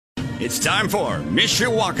It's time for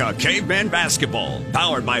Mishawaka Cavemen Basketball,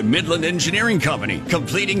 powered by Midland Engineering Company,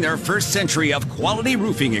 completing their first century of quality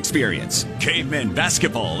roofing experience. Cavemen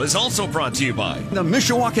Basketball is also brought to you by the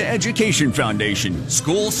Mishawaka Education Foundation,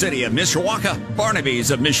 School City of Mishawaka, Barnaby's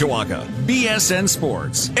of Mishawaka, BSN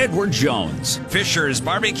Sports, Edward Jones, Fisher's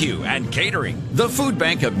Barbecue and Catering, the Food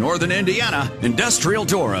Bank of Northern Indiana, Industrial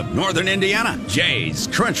Door of Northern Indiana, Jay's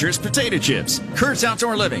Crunchers Potato Chips, Kurt's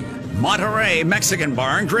Outdoor Living, Monterey Mexican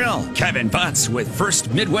Bar and Grill, Kevin Butts with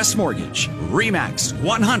First Midwest Mortgage, Remax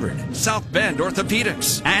 100, South Bend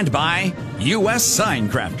Orthopedics, and by U.S. Sign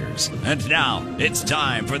Crafters. And now it's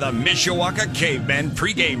time for the Mishawaka Cavemen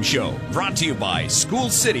pregame show, brought to you by School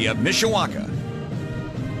City of Mishawaka.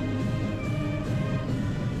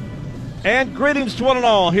 And greetings to one and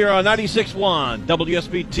all here on 96.1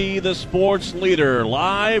 WSBT, the sports leader,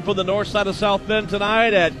 live from the north side of South Bend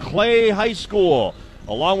tonight at Clay High School.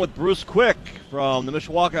 Along with Bruce Quick from the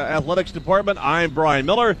Mishawaka Athletics Department, I'm Brian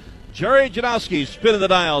Miller. Jerry Janowski spinning the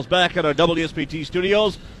dials back at our WSBT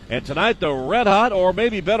studios. And tonight, the red hot, or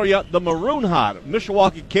maybe better yet, the maroon hot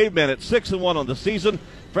Mishawaka Cavemen at 6-1 on the season,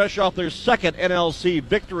 fresh off their second NLC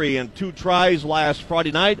victory in 2 tries last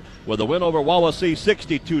Friday night with a win over Wawasee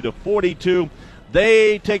 62-42.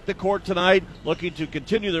 They take the court tonight, looking to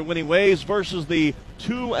continue their winning ways versus the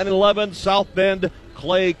 2-11 South Bend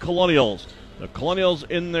Clay Colonials. The Colonials,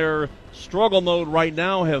 in their struggle mode right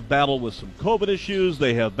now, have battled with some COVID issues.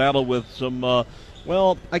 They have battled with some,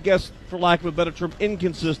 well, I guess, for lack of a better term,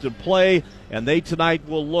 inconsistent play. And they tonight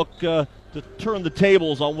will look to turn the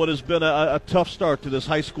tables on what has been a tough start to this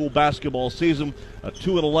high school basketball season. A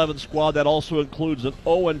 2-11 squad that also includes an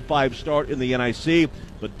 0-5 start in the NIC.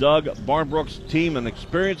 But Doug Barnbrook's team, an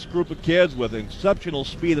experienced group of kids with exceptional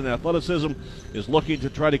speed and athleticism, is looking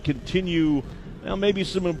to try to continue maybe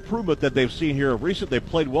some improvement that they've seen here of recent. They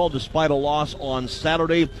played well despite a loss on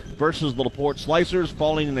Saturday versus the LaPorte Slicers,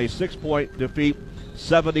 falling in a 6-point defeat,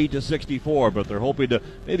 70-64. But they're hoping to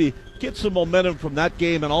maybe get some momentum from that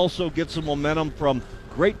game and also get some momentum from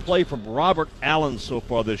great play from Robert Allen so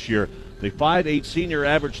far this year. The 5'8" senior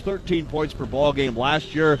averaged 13 points per ball game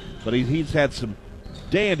last year, but he's had some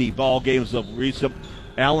dandy ball games of recent.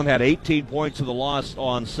 Allen had 18 points in the loss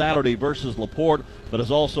on Saturday versus LaPorte, but has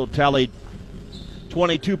also tallied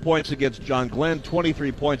 22 points against John Glenn,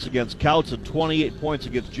 23 points against Couts, and 28 points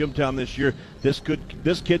against Jimtown this year. This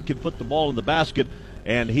kid can put the ball in the basket,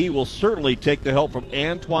 and he will certainly take the help from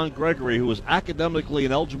Antoine Gregory, who was academically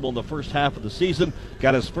ineligible in the first half of the season,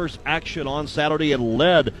 got his first action on Saturday, and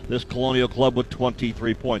led this Colonial club with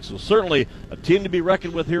 23 points. So certainly a team to be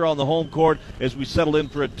reckoned with here on the home court as we settle in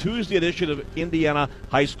for a Tuesday edition of Indiana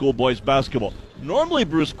High School boys basketball. Normally,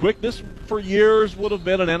 Bruce Quick, this for years would have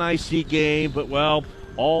been an NIC game, but, well,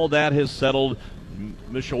 all that has settled.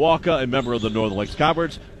 Mishawaka, a member of the Northern Lakes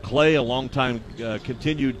Conference. Clay, a longtime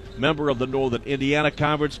continued member of the Northern Indiana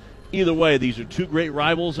Conference. Either way, these are two great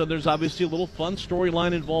rivals, and there's obviously a little fun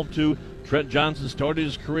storyline involved, too. Trent Johnson started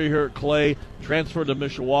his career here at Clay, transferred to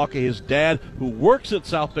Mishawaka. His dad, who works at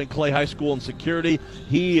South Bend Clay High School in security,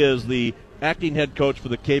 he is the acting head coach for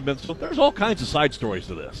the Cavemen. So there's all kinds of side stories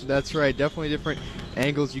to this. That's right. Definitely different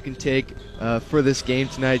angles you can take for this game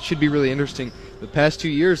tonight. Should be really interesting. The past 2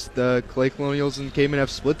 years, the Clay Colonials and Cavemen have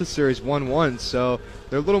split the series 1-1, so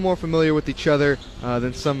they're a little more familiar with each other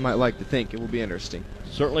than some might like to think. It will be interesting.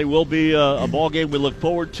 Certainly will be a ball game we look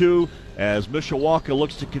forward to as Mishawaka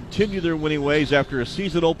looks to continue their winning ways after a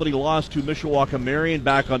season-opening loss to Mishawaka Marion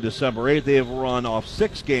back on December 8th. They have run off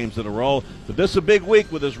 6 games in a row. But this is a big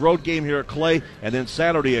week with this road game here at Clay, and then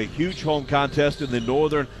Saturday a huge home contest in the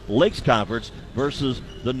Northern Lakes Conference versus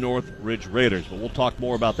the North Ridge Raiders. But we'll talk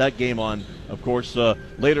more about that game on, of course,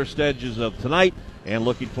 later stages of tonight, and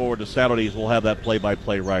looking forward to Saturdays. We'll have that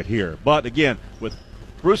play-by-play right here. But again, with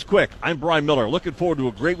Bruce Quick, I'm Brian Miller. Looking forward to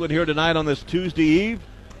a great one here tonight on this Tuesday Eve.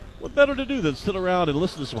 What better to do than sit around and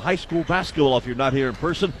listen to some high school basketball if you're not here in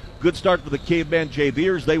person? Good start for the Caveman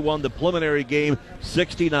JVers. They won the preliminary game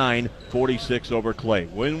 69-46 over Clay.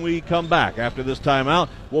 When we come back after this timeout,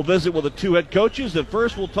 we'll visit with the 2 head coaches. And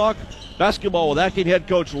first, we'll talk basketball with acting head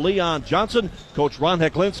coach Leon Johnson. Coach Ron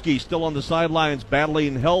Heklinski still on the sidelines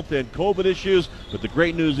battling health and COVID issues. But the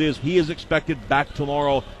great news is he is expected back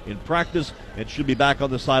tomorrow in practice and should be back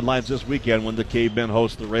on the sidelines this weekend when the Cavemen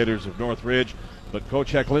host the Raiders of Northridge. But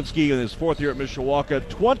Coach Heklinski in his 4th year at Mishawaka,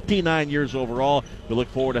 29 years overall. We look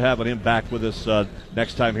forward to having him back with us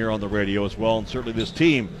next time here on the radio as well. And certainly this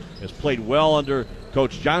team has played well under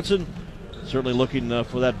Coach Johnson. certainly looking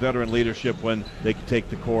for that veteran leadership when they can take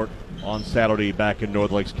the court on Saturday back in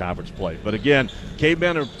North Lakes Conference play. But again,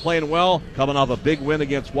 Cavemen are playing well, coming off a big win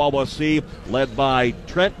against Wawasee, led by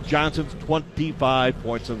Trent Johnson's 25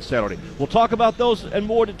 points on Saturday. We'll talk about those and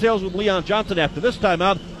more details with Leon Johnson after this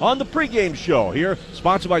timeout on the pregame show here,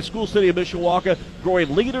 sponsored by School City of Mishawaka,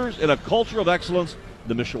 growing leaders in a culture of excellence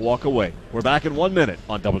the Mishawaka way. We're back in 1 minute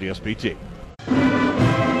on WSBT.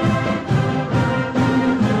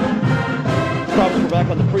 We're back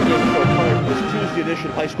on the pregame show prior to this Tuesday edition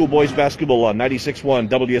of high school boys basketball on 96.1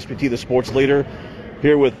 WSBT, the sports leader.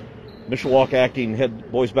 Here with Mishawaka acting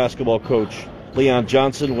head boys basketball coach Leon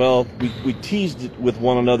Johnson. Well, we teased it with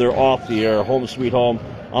one another off the air. Home sweet home.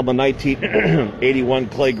 I'm a 1981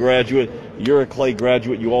 Clay graduate. You're a Clay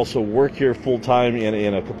graduate. You also work here full-time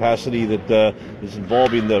in a capacity that is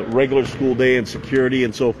involving the regular school day and security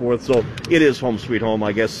and so forth. So it is home sweet home,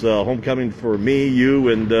 I guess. Homecoming for me, you,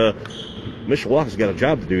 and Mishawaka's got a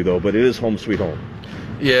job to do, though, but it is home sweet home.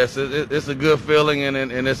 Yes, it's a good feeling,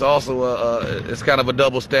 and it's also it's kind of a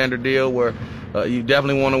double standard deal where you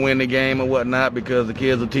definitely want to win the game and whatnot, because the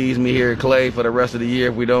kids will tease me here at Clay for the rest of the year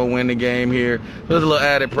if we don't win the game here. So there's a little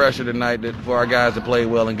added pressure tonight for our guys to play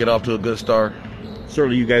well and get off to a good start.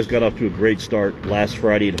 Certainly you guys got off to a great start last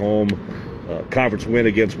Friday at home. Conference win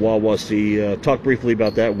against Wawasee. Talk briefly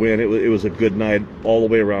about that win. It was a good night all the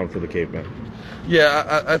way around for the Cavemen.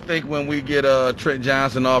 Yeah, I think when we get Trent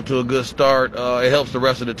Johnson off to a good start, it helps the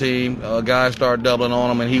rest of the team. Guys start doubling on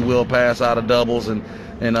him, and he will pass out of doubles. And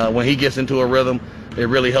when he gets into a rhythm, it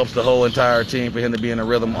really helps the whole entire team for him to be in a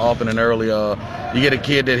rhythm often and early. You get a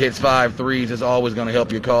kid that hits 5 threes, it's always going to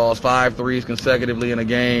help your cause. 5 threes consecutively in a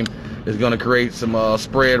game is going to create some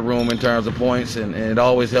spread room in terms of points, and it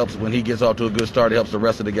always helps when he gets off to a good start. It helps the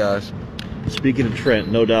rest of the guys. Speaking of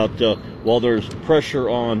Trent, no doubt, while there's pressure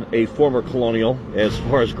on a former Colonial as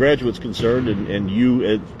far as graduates concerned, and you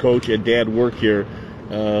as coach and dad work here,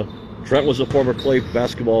 Trent was a former Clay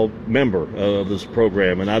basketball member of this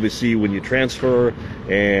program, and obviously when you transfer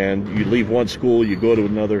and you leave one school, you go to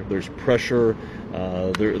another, there's pressure,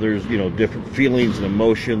 there's different feelings and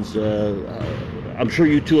emotions. I'm sure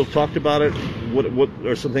you two have talked about it. What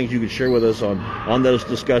are some things you could share with us on those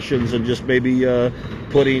discussions, and just maybe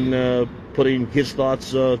putting his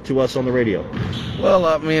thoughts to us on the radio? Well,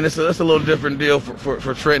 I mean, it's a little different deal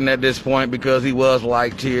for Trenton at this point, because he was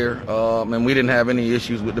liked here, and we didn't have any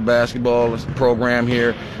issues with the basketball program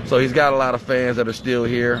here. So he's got a lot of fans that are still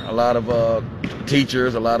here, a lot of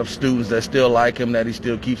teachers, a lot of students that still like him, that he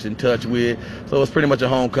still keeps in touch with. So it's pretty much a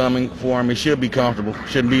homecoming for him. He should be comfortable,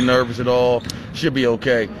 shouldn't be nervous at all, should be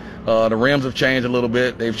okay. The rims have changed a little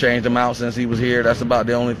bit. They've changed them out since he was here. That's about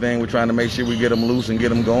the only thing. We're trying to make sure we get him loose and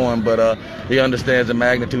get him going. But he understands the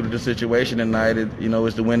magnitude of the situation tonight.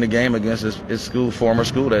 Is to win the game against his school, former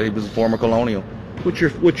school, that he was a former Colonial. What's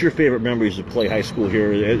your favorite memories of Clay High School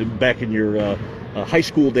here, back in your high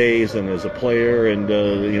school days and as a player, and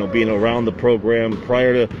being around the program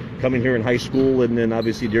prior to coming here in high school, and then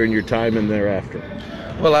obviously during your time and thereafter?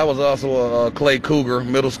 Well, I was also a Clay Cougar,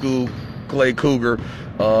 middle school Clay Cougar.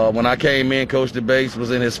 When I came in, Coach DeBase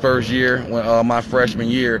was in his first year, my freshman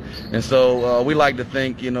year. And so we like to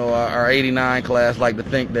think, our 89 class like to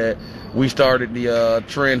think that we started the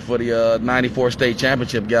trend for the 94 state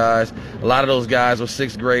championship guys. A lot of those guys were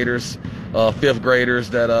 6th graders, 5th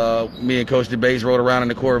graders that me and Coach DeBase rode around in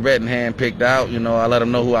the Corvette and hand-picked out. I let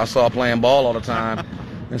them know who I saw playing ball all the time.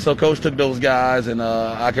 And so Coach took those guys, and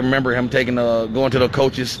I can remember him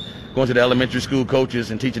going to the elementary school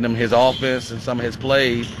coaches and teaching them his offense and some of his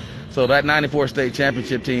plays. So that 94 state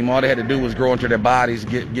championship team, all they had to do was grow into their bodies,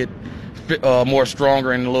 get more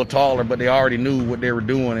stronger and a little taller, but they already knew what they were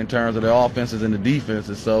doing in terms of their offenses and the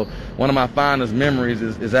defenses. So one of my fondest memories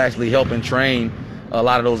is actually helping train a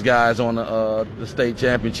lot of those guys on the state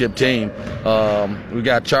championship team. We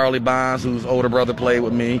got Charlie Bonds, whose older brother played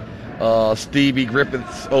with me. Stevie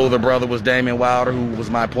Griffith's older brother was Damian Wilder, who was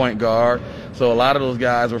my point guard. So a lot of those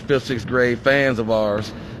guys were 5th, 6th grade fans of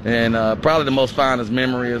ours. And probably the most fondest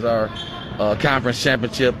memory is our conference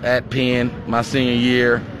championship at Penn my senior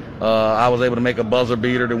year. I was able to make a buzzer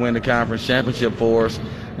beater to win the conference championship for us.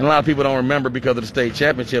 And a lot of people don't remember, because of the state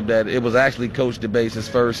championship, that it was actually Coach DeBase's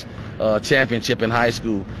first championship in high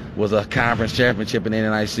school, was a conference championship in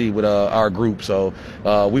NNIC with our group. So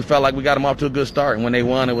we felt like we got them off to a good start. And when they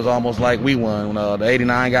won, it was almost like we won. When the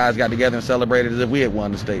 89 guys got together and celebrated as if we had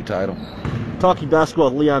won the state title. Talking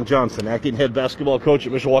basketball with Leon Johnson, acting head basketball coach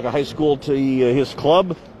at Mishawaka High School, to his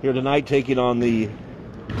club here tonight, taking on the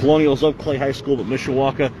Colonials of Clay High School, but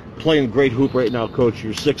Mishawaka playing great hoop right now, Coach.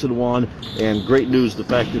 You're 6-1, and great news, the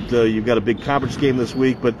fact that you've got a big conference game this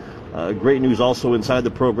week. But Great news also inside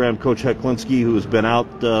the program. Coach Heklinski, who has been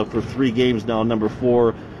out for 3 games now, number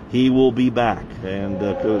 4, he will be back and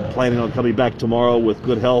planning on coming back tomorrow with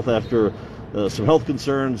good health after some health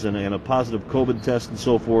concerns and a positive COVID test and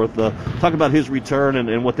so forth. Talk about his return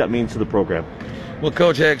and what that means to the program. Well,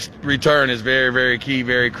 Coach Heck's return is very, very key,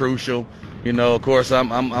 very crucial. You know, of course,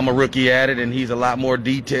 I'm a rookie at it, and he's a lot more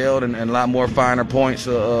detailed and a lot more finer points.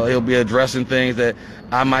 He'll be addressing things that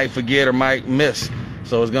I might forget or might miss.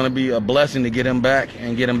 So it's going to be a blessing to get him back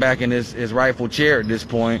and get him back in his rightful chair at this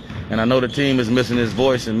point. And I know the team is missing his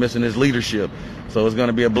voice and missing his leadership. So it's going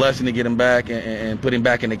to be a blessing to get him back and put him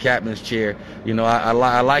back in the captain's chair. You know,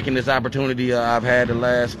 I liken this opportunity I've had the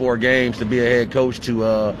last 4 games to be a head coach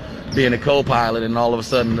to being a co-pilot, and all of a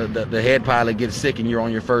sudden the head pilot gets sick and you're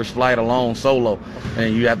on your first flight alone, solo,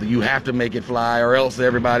 and you have to make it fly or else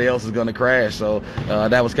everybody else is going to crash. So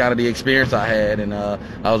that was kind of the experience I had, and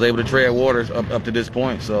I was able to tread waters up to this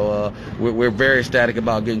point. So we're very ecstatic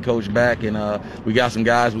about getting Coach back, and we got some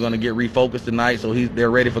guys we're going to get refocused tonight, so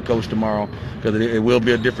they're ready for Coach tomorrow, because it will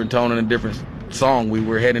be a different tone and a different song.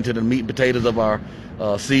 We're heading to the meat and potatoes of our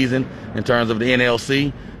season in terms of the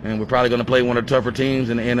NLC, and we're probably going to play one of the tougher teams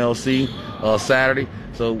in the NLC Saturday.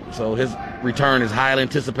 So his return is highly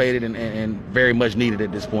anticipated and very much needed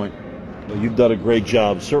at this point. Well, you've done a great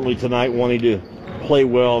job. Certainly tonight, wanting to play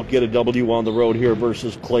well, get a W on the road here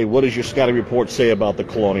versus Clay. What does your scouting report say about the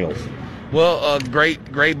Colonials? Well,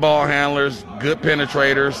 great ball handlers, good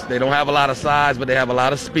penetrators. They don't have a lot of size, but they have a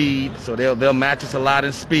lot of speed, so they'll match us a lot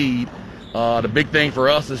in speed. The big thing for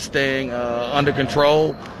us is staying under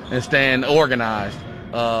control and staying organized.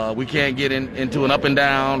 We can't get into an up and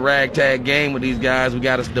down ragtag game with these guys.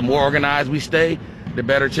 The more organized we stay, the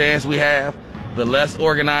better chance we have. The less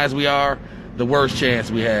organized we are, the worse chance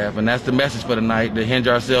we have. And that's the message for tonight, to hinge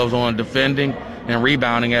ourselves on defending and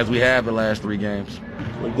rebounding as we have the last 3 games.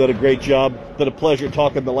 We've done a great job. Been a pleasure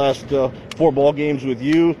talking the last 4 ball games with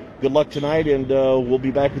you. Good luck tonight, and we'll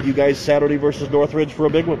be back with you guys Saturday versus Northridge for a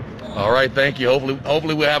big one. All right, thank you.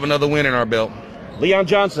 Hopefully we'll have another win in our belt. Leon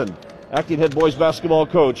Johnson, acting head boys basketball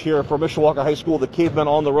coach here for Mishawaka High School. The Cavemen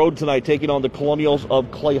on the road tonight, taking on the Colonials of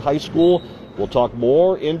Clay High School. We'll talk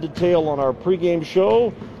more in detail on our pregame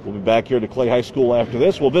show. We'll be back here to Clay High School after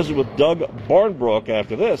this. We'll visit with Doug Barnbrook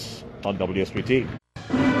after this on WSBT.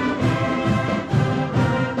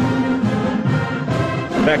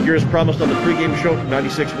 Back here as promised on the pregame show from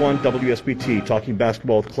 96.1 WSBT, talking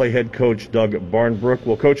basketball with Clay head coach Doug Barnbrook.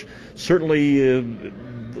 Well, Coach, certainly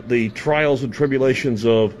the trials and tribulations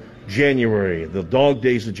of January, the dog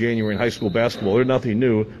days of January in high school basketball, they're nothing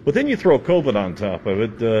new. But then you throw COVID on top of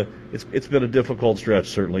it. It's been a difficult stretch,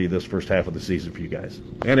 certainly, this first half of the season for you guys,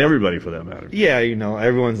 and everybody for that matter. Yeah, you know,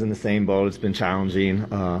 everyone's in the same boat. It's been challenging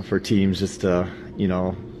for teams just to,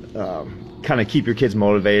 kind of keep your kids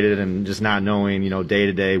motivated and just not knowing, day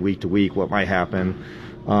to day, week to week, what might happen.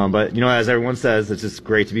 But, as everyone says, it's just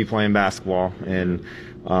great to be playing basketball, and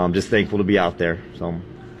just thankful to be out there. So,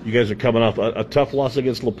 you guys are coming off a tough loss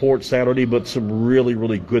against LaPorte Saturday, but some really,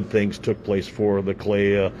 really good things took place for the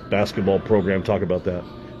Clay basketball program. Talk about that.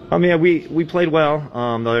 We played well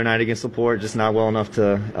the other night against LaPorte, just not well enough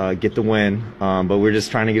to get the win. But we're just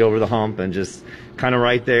trying to get over the hump and just kind of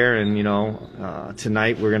right there. And,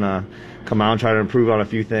 tonight we're going to come out and try to improve on a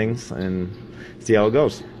few things and see how it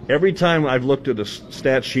goes. Every time I've looked at a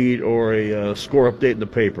stat sheet or a score update in the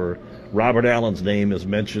paper, Robert Allen's name is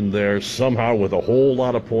mentioned there somehow with a whole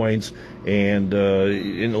lot of points, and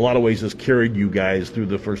in a lot of ways has carried you guys through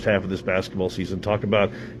the first half of this basketball season. Talk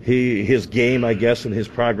about his game, I guess, and his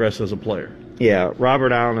progress as a player. Yeah,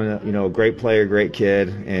 Robert Allen, a great player, great kid,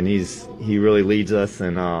 and he really leads us,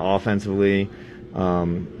 and offensively,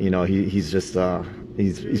 he's just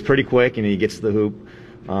he's pretty quick, and he gets to the hoop.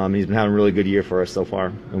 He's been having a really good year for us so far,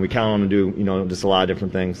 and we count on him to do just a lot of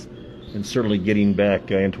different things. And certainly getting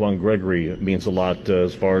back Antoine Gregory means a lot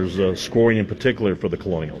as far as scoring in particular for the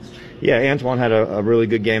Colonials. Yeah, Antoine had a really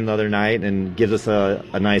good game the other night and gives us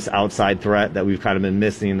a nice outside threat that we've kind of been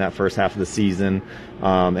missing in that first half of the season.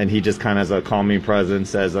 And he just kind of has a calming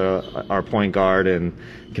presence as our point guard and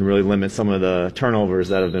can really limit some of the turnovers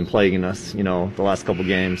that have been plaguing us, the last couple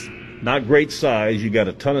games. Not great size. You got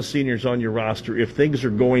a ton of seniors on your roster. If things are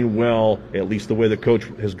going well, at least the way the coach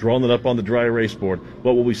has drawn it up on the dry erase board,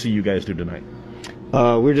 what will we see you guys do tonight?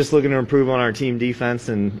 We're just looking to improve on our team defense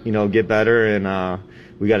and, get better. And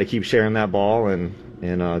we got to keep sharing that ball, and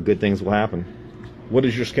good things will happen. What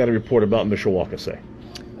does your scouting report about Mishawaka say?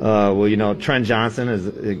 Trent Johnson is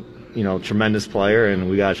a tremendous player, and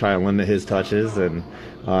we got to try to limit his touches and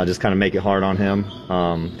just kind of make it hard on him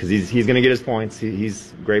because he's going to get his points.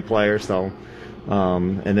 He's a great player, so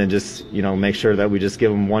and then just, make sure that we just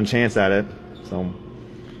give them one chance at it. So,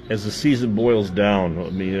 as the season boils down, I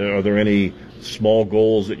mean, are there any small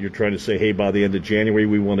goals that you're trying to say, hey, by the end of January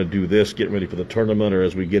we want to do this, get ready for the tournament, or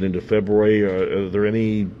as we get into February? Are there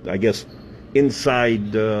any, I guess,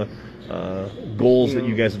 inside goals that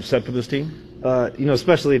you guys have set for this team?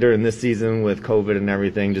 Especially during this season with COVID and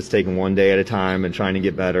everything, just taking one day at a time and trying to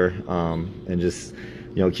get better, and just,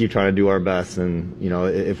 keep trying to do our best. And,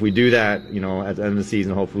 if we do that, at the end of the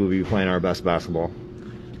season, hopefully we'll be playing our best basketball.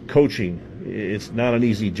 Coaching, it's not an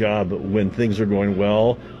easy job when things are going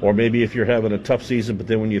well, or maybe if you're having a tough season, but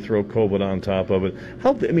then when you throw COVID on top of it.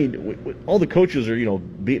 All the coaches are,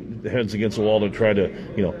 beating their heads against the wall to try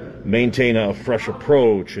to, maintain a fresh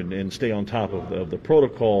approach and stay on top of the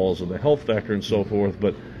protocols and the health factor and so forth.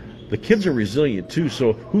 But the kids are resilient too.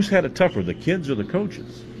 So who's had it tougher, the kids or the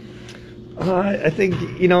coaches? I think,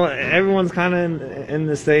 everyone's kind of in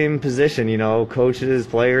the same position, coaches,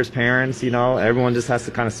 players, parents, everyone just has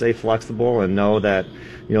to kind of stay flexible and know that,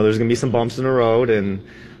 there's going to be some bumps in the road. And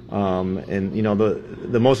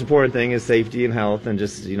the most important thing is safety and health and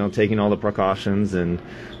just, taking all the precautions.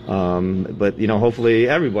 But hopefully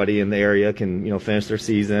everybody in the area can, finish their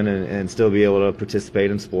season and still be able to participate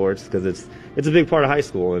in sports, because it's a big part of high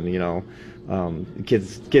school, and,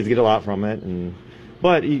 kids get a lot from it.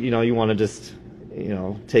 But, you want to just,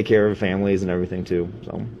 take care of families and everything, too.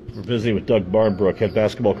 So we're visiting with Doug Barnbrook, head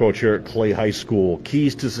basketball coach here at Clay High School.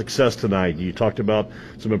 Keys to success tonight. You talked about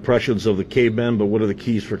some impressions of the Cavemen, but what are the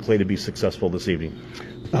keys for Clay to be successful this evening?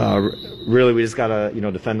 Really, we just got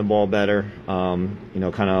to, defend the ball better, kind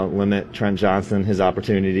of limit Trent Johnson, his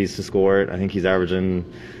opportunities to score it. I think he's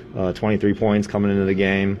averaging 23 points coming into the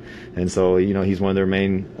game. And so, he's one of their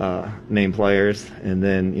main players. And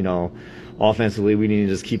then, offensively, we need to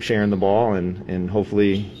just keep sharing the ball and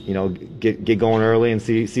hopefully, get going early and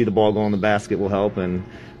see the ball go in the basket will help, and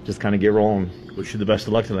just kind of get rolling. Wish you the best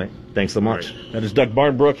of luck tonight. Thanks so much. Right. That is Doug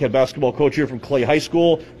Barnbrook, head basketball coach here from Clay High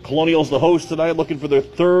School. Colonials the host tonight, looking for their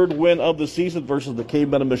third win of the season versus the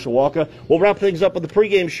Cavemen of Mishawaka. We'll wrap things up with the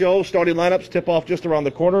pregame show. Starting lineups tip off just around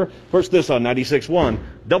the corner. First, this on 96.1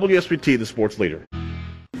 WSBT, the sports leader.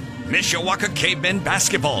 Mishawaka Cavemen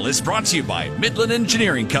Basketball is brought to you by Midland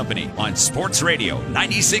Engineering Company on Sports Radio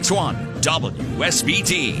 96.1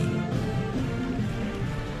 WSBT.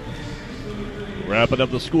 Wrapping up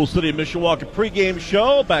the School City Mishawaka pregame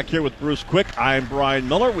show. Back here with Bruce Quick, I'm Brian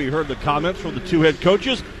Miller. We heard the comments from the two head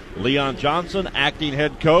coaches. Leon Johnson, acting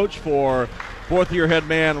head coach for fourth-year head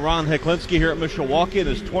man Ron Heklinski here at Mishawaka in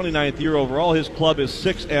his 29th year overall. His club is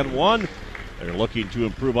 6-1. They're looking to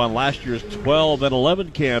improve on last year's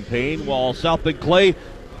 12-11 campaign, while South Bend Clay,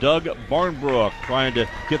 Doug Barnbrook, trying to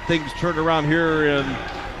get things turned around here in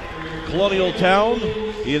Colonial Town.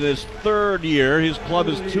 In his third year, his club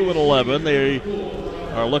is 2-11. They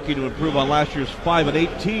are looking to improve on last year's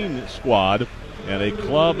 5-18 squad, and a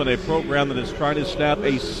club and a program that is trying to snap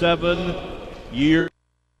a 7-year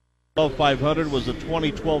 500 was the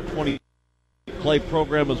 2012-20 Clay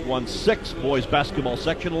program has won 6 boys basketball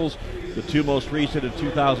sectionals. The two most recent in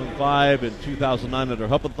 2005 and 2009 under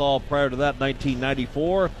Huppenthal. Prior to that,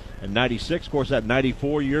 1994 and 96. Of course, that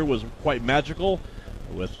 94 year was quite magical,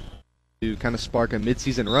 with to kind of spark a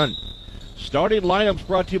midseason run. Starting lineups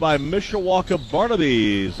brought to you by Mishawaka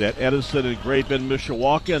Barnaby's at Edison and Great Bend,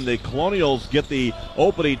 Mishawaka. And the Colonials get the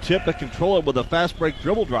opening tip to control it with a fast break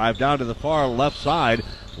dribble drive down to the far left side.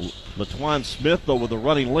 Latwan Smith, though, with a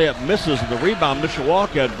running layup, misses the rebound.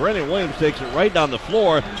 Mishawaka, and Brandon Williams takes it right down the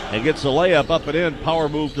floor and gets the layup up and in. Power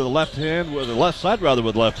move to the left hand, with the left side rather,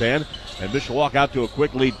 with left hand. And Mishawaka out to a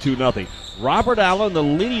quick lead, 2-0. Robert Allen, the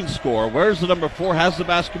leading scorer, wears the number 4, has the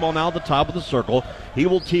basketball now at the top of the circle. He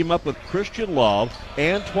will team up with Christian Love,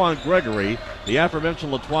 Antoine Gregory, the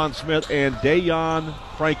aforementioned Latwan Smith, and Davion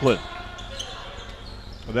Franklin.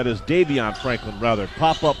 That is Davion Franklin, rather.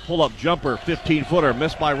 Pop-up, pull-up jumper, 15-footer,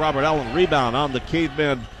 missed by Robert Allen. Rebound on the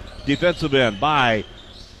Cavemen defensive end by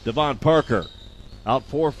Devon Parker. Out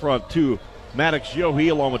forefront to Maddox Yohe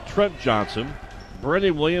along with Trent Johnson.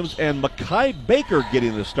 Brendan Williams and Makai Baker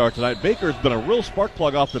getting the start tonight. Baker's been a real spark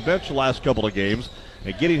plug off the bench the last couple of games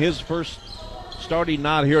and getting his first starting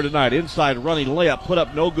nod here tonight. Inside running layup, put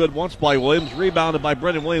up no good once by Williams. Rebounded by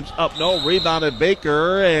Brendan Williams, up no. Rebounded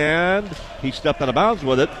Baker, and he stepped out of bounds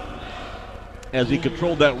with it as he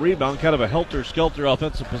controlled that rebound. Kind of a helter-skelter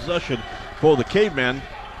offensive possession for the Cavemen.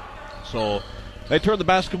 So they turn the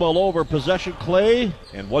basketball over, possession Clay,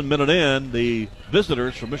 and 1 minute in, the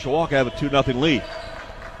visitors from Mishawaka have a 2-0 lead.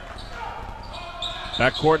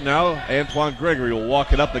 Backcourt now, Antoine Gregory will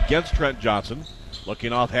walk it up against Trent Johnson.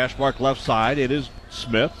 Looking off hash mark left side, it is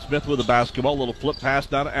Smith. Smith with the basketball, little flip pass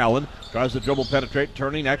down to Allen. Tries to dribble, penetrate,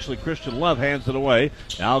 turning. Actually, Christian Love hands it away.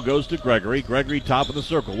 Now goes to Gregory. Gregory top of the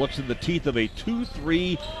circle. Looks in the teeth of a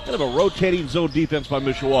 2-3, kind of a rotating zone defense by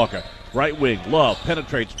Mishawaka. Right wing, Love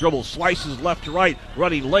penetrates, dribbles, slices left to right,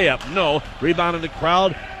 running layup, no. Rebound in the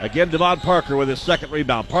crowd. Again, Devon Parker with his second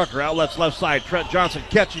rebound. Parker outlets left side. Trent Johnson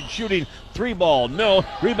catching, shooting, three ball, no.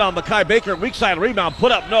 Rebound, Makai Baker, weak side rebound,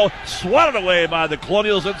 put up, no. Swatted away by the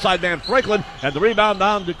Colonials inside man Franklin, and the rebound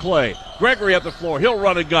down to Clay. Gregory up the floor, he'll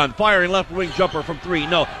run a gun, firing left wing jumper from three,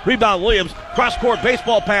 no. Rebound, Williams, cross-court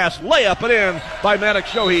baseball pass, layup and in by Maddox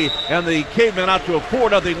Shohei, and the Cavemen out to a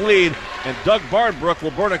 4-0 lead. And Doug Barnbrook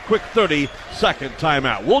will burn a quick 30-second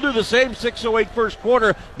timeout. We'll do the same, 6:08 first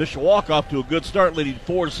quarter. Mishawaka off to a good start, leading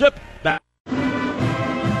 4-0. Back.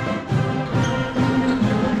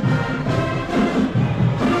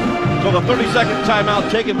 So the 30-second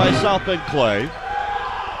timeout taken by South Bend Clay.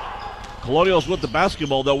 Colonials with the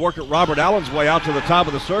basketball. They'll work at Robert Allen's way out to the top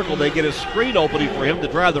of the circle. They get a screen opening for him to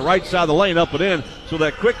drive the right side of the lane up and in. So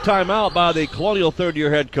that quick timeout by the Colonial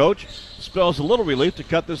third-year head coach spells a little relief to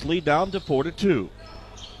cut this lead down to 4-2.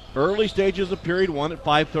 Early stages of period one at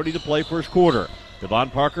 5:30 to play first quarter.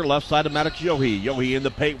 Devon Parker left side of Maddox Yohe. Yohe in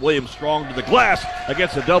the paint. Williams strong to the glass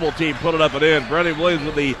against a double team. Put it up and in. Brennan Williams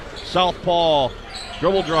with the southpaw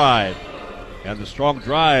dribble drive. And the strong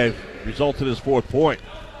drive results in his fourth point.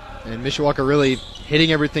 And Mishawaka really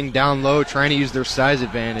hitting everything down low, trying to use their size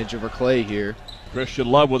advantage over Clay here. Christian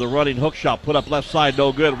Love with a running hook shot. Put up left side.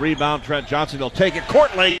 No good. Rebound. Trent Johnson. He'll take it.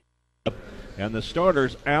 Courtney. And the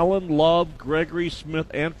starters, Allen, Love, Gregory, Smith,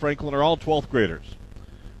 and Franklin are all 12th graders.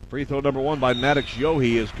 Free throw number one by Maddox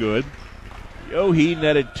Yohe is good. Yohe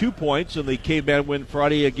netted 2 points in the Caveman win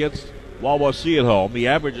Friday against Wawasee at home. He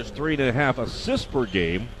averages 3.5 assists per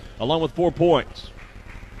game, along with 4 points.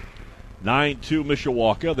 9-2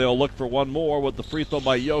 Mishawaka. They'll look for one more with the free throw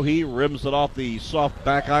by Yohe. Rims it off the soft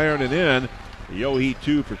back iron and in. Yohe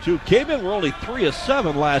 2 for 2. Cavemen were only 3 of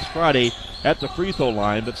 7 last Friday at the free throw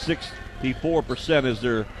line, but 64% is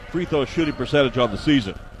their free throw shooting percentage on the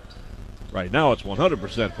season. Right now it's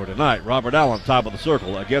 100% for tonight. Robert Allen, top of the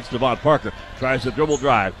circle against Devon Parker. Tries to dribble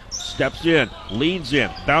drive. Steps in. Leans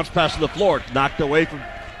in. Bounce pass to the floor. Knocked away from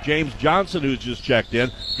James Johnson, who's just checked in.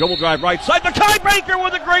 Dribble drive right side. Makai Baker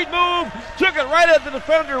with a great move. Took it right at the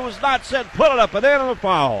defender who was not set. Put it up and in on a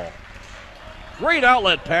foul. Great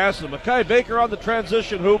outlet pass. And Makai Baker on the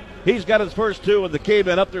transition hoop. He's got his first two, and the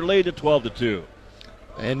Cavemen up their lead to 12-2.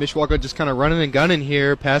 And Mishawaka just kind of running and gunning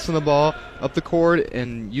here, passing the ball up the court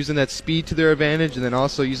and using that speed to their advantage, and then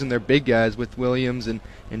also using their big guys with Williams and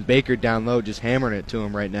Baker down low, just hammering it to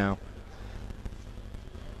them right now.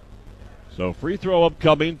 So free throw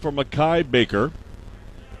upcoming for Makai Baker.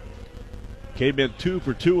 Came in 2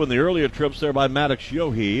 for 2 in the earlier trips there by Maddox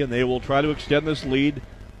Yohe, and they will try to extend this lead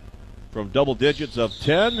from double digits of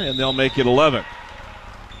 10, and they'll make it 11.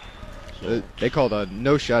 They called a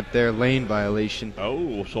no-shot there, lane violation.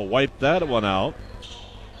 Oh, so wipe that one out.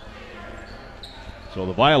 So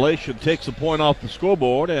the violation takes a point off the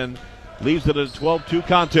scoreboard and leaves it at a 12-2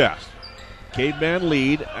 contest. Caveman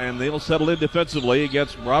lead, and they'll settle in defensively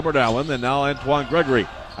against Robert Allen, and now Antoine Gregory.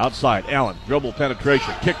 Outside, Allen, dribble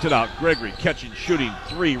penetration, kicked it out. Gregory catching, shooting,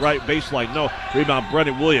 three, right baseline, no. Rebound,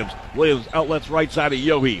 Brennan Williams. Williams outlets right side of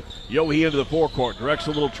Yohe. Yohe into the forecourt, directs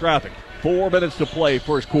a little traffic. 4 minutes to play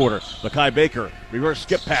first quarter. Makai Baker, reverse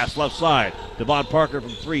skip pass left side. Devon Parker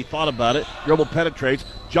from three, thought about it. Dribble penetrates,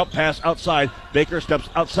 jump pass outside. Baker steps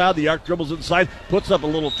outside the arc, dribbles inside, puts up a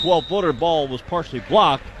little 12-footer. Ball was partially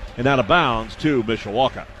blocked and out of bounds to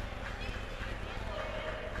Mishawaka.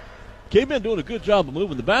 Cavemen doing a good job of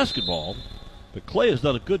moving the basketball, but Clay has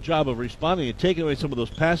done a good job of responding and taking away some of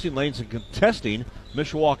those passing lanes and contesting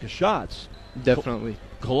Mishawaka's shots. Definitely.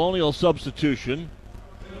 Colonial substitution.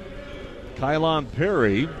 Kylan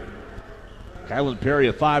Perry,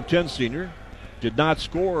 a 5'10 senior, did not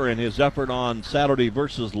score in his effort on Saturday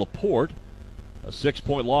versus LaPorte. A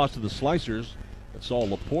 6-point loss to the Slicers that saw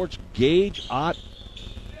LaPorte's Gage Grant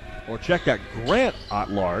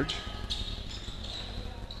Ott-Large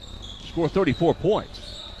score 34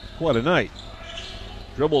 points. Quite a night.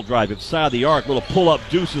 Dribble drive inside the arc. Little pull-up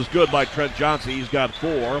deuce is good by Trent Johnson. He's got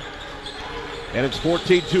 4. And it's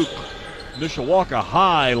 14-2. Mishawaka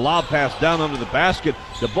high, lob pass down under the basket.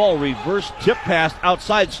 The ball reverse tip pass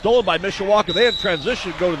outside, stolen by Mishawaka. They in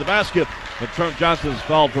transition, go to the basket, and Trent Johnson is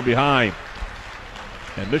fouled from behind.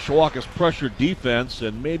 And Mishawaka's pressure defense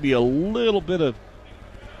and maybe a little bit of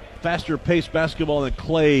faster paced basketball than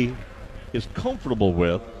Clay is comfortable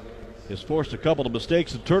with has forced a couple of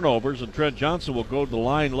mistakes and turnovers, and Trent Johnson will go to the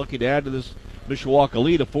line looking to add to this Mishawaka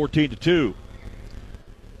lead of 14-2.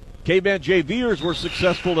 K-Band JVers were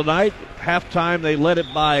successful tonight. Halftime, they led it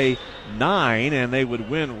by 9, and they would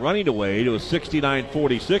win running away to a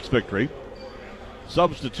 69-46 victory.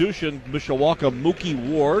 Substitution, Mishawaka Mookie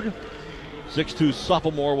Ward, 6'2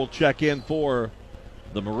 sophomore, will check in for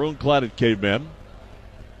the maroon-cladded K-Men.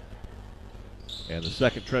 And the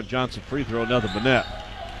second Trent Johnson free throw, nothing but net.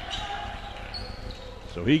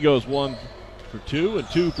 So he goes 1 for 2 and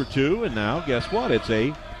 2 for 2, and now guess what? It's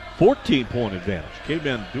a 14-point advantage.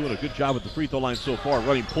 K-Men doing a good job at the free throw line so far.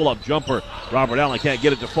 Running pull-up jumper. Robert Allen can't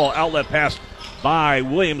get it to fall. Outlet pass by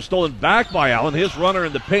Williams, stolen back by Allen. His runner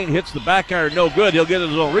in the paint hits the back iron, no good. He'll get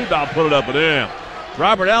his own rebound, put it up and in.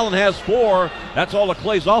 Robert Allen has 4. That's all of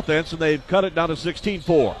Clay's offense, and they've cut it down to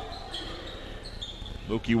 16-4.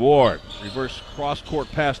 Mookie Ward, reverse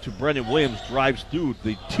cross-court pass to Brendan Williams, drives through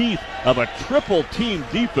the teeth of a triple-team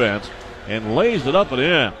defense and lays it up and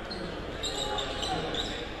in.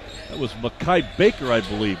 That was Makai Baker, I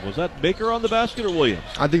believe. Was that Baker on the basket or Williams?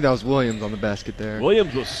 I think that was Williams on the basket there.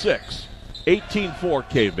 Williams was 6. 18-4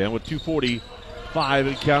 Caveman with 2:45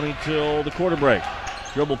 and counting till the quarter break.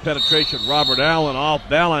 Dribble penetration. Robert Allen off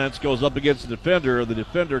balance, goes up against the defender. The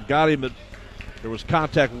defender got him, but there was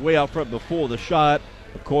contact way out front before the shot,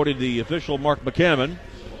 according to the official Mark McCammon.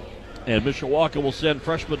 And Mishawaka will send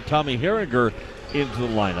freshman Tommy Herringer into the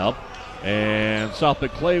lineup. And South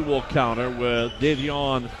Bend Clay will counter with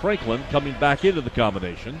Davion Franklin coming back into the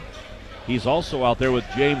combination. He's also out there with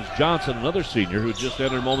James Johnson, another senior who just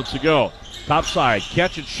entered moments ago. Top side,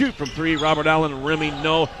 catch and shoot from 3. Robert Allen rimming,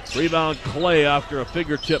 no. Rebound Clay after a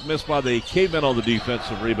fingertip missed by the Cavemen on the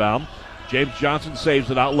defensive rebound. James Johnson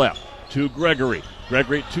saves it out left to Gregory.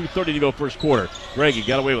 Gregory, 2:30 to go first quarter. Greggy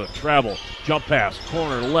got away with a travel. Jump pass,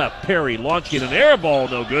 corner left. Perry launching an air ball,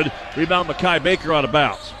 no good. Rebound Makai Baker out of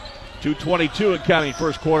bounds. 2:22 and counting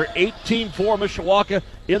first quarter. 18-4 Mishawaka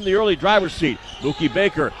in the early driver's seat. Mookie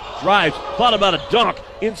Baker drives, thought about a dunk.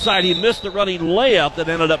 Inside he missed the running layup that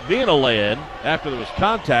ended up being a lay-in after there was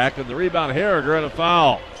contact, and the rebound Herringer and a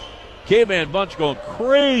foul. K-Man bunch going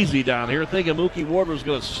crazy down here, thinking Mookie Ward was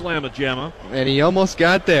going to slam a jamma. And he almost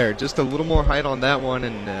got there. Just a little more height on that one,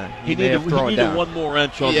 and he may have thrown it down. He needed one more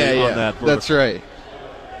inch on that. That's right.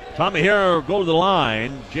 Tommy Herringer will go to the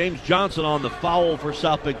line. James Johnson on the foul for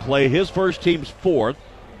South Bend Clay. His first, team's 4th.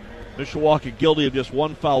 Mishawaka guilty of just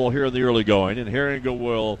 1 foul here in the early going, and Herringer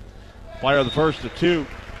will fire the first of 2.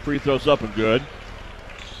 Free throws up and good.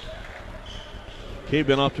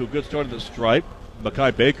 K-Ben off to a good start at the stripe.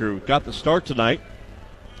 Makai Baker, who got the start tonight,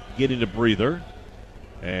 getting a breather.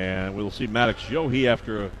 And we'll see Maddox Yohe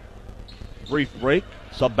after a brief break.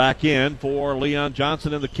 Sub back in for Leon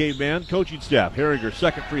Johnson and the Caveman coaching staff. Herringer,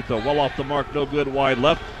 second free throw, well off the mark, no good, wide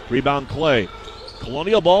left. Rebound Clay.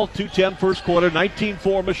 Colonial ball, 2:10 first quarter,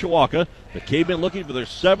 19-4 Mishawaka. The Cavemen looking for their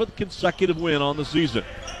 7th consecutive win on the season.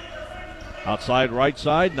 Outside right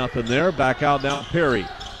side, nothing there. Back out now, Perry.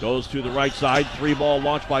 Goes to the right side. 3-ball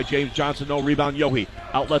launched by James Johnson. No rebound, Yohe.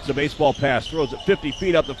 Outlets a baseball pass. Throws it 50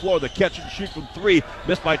 feet up the floor. The catch and shoot from 3.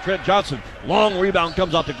 Missed by Trent Johnson. Long rebound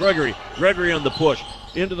comes out to Gregory. Gregory on the push.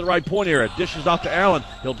 Into the right point area. Dishes off to Allen.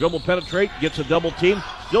 He'll dribble penetrate. Gets a double team.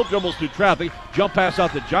 Still dribbles through traffic. Jump pass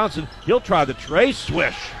out to Johnson. He'll try the tray.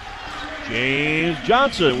 Swish. James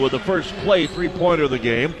Johnson with the first Clay 3-pointer of the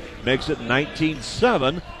game. Makes it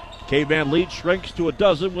 19-7. K-Man lead shrinks to a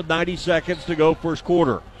dozen with 90 seconds to go first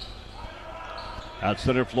quarter. Out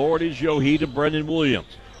center floor, it is Yohe to Brendan Williams.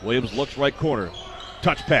 Williams looks right corner.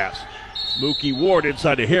 Touch pass. Mookie Ward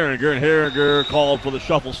inside to Herringer, and Herringer called for the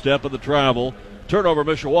shuffle step and the travel. Turnover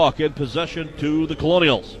Mishawaka in possession to the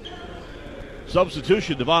Colonials.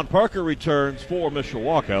 Substitution, Devon Parker returns for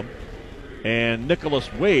Mishawaka. And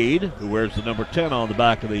Nicholas Wade, who wears the number 10 on the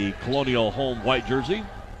back of the Colonial home white jersey,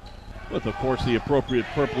 with, of course, the appropriate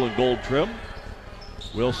purple and gold trim,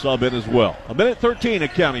 will sub in as well. 1:13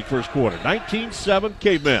 at counting first quarter. 19-7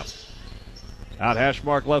 Cavemen. Out hash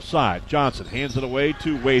mark left side. Johnson hands it away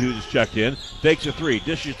to Wade, who just checked in. Fakes a 3.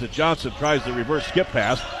 Dishes to Johnson. Tries the reverse skip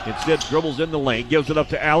pass. Instead dribbles in the lane. Gives it up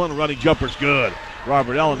to Allen. Running jumper's good.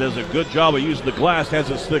 Robert Allen does a good job of using the glass. Has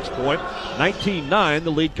his 6th point. 19-9.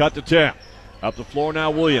 The lead cut to 10. Up the floor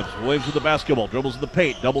now, Williams. Williams with the basketball. Dribbles in the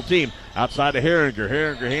paint. Double team. Outside to Herringer.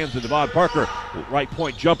 Herringer hands to Devon Parker. Right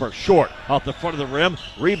point jumper. Short. Off the front of the rim.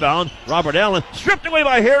 Rebound. Robert Allen. Stripped away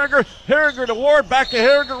by Herringer. Herringer to Ward. Back to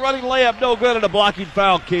Herringer. Running layup. No good. And a blocking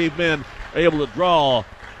foul. Cavemen able to draw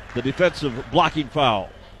the defensive blocking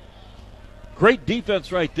foul. Great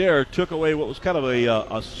defense right there. Took away what was kind of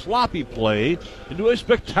a sloppy play into a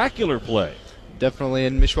spectacular play. Definitely.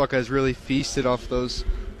 And Mishawaka has really feasted off those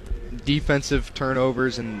defensive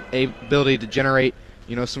turnovers and ability to generate,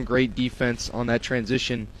 some great defense on that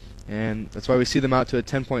transition. And that's why we see them out to a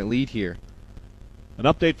 10-point lead here. An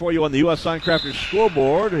update for you on the U.S. Signcrafters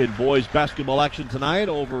scoreboard in boys basketball action tonight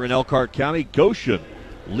over in Elkhart County. Goshen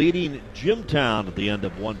leading Jimtown at the end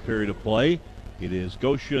of one period of play. It is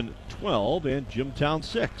Goshen 12 and Jimtown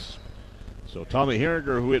 6. So Tommy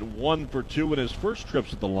Herringer, who hit 1 for 2 in his first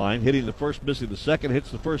trips at the line, hitting the first, missing the second,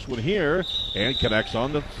 hits the first one here, and connects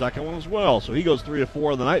on the second one as well. So he goes 3 of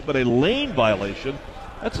 4 on the night, but a lane violation.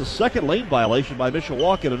 That's a second lane violation by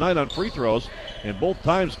Mishawaka tonight on free throws, and both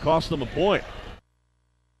times cost them a point.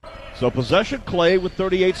 So possession, Clay with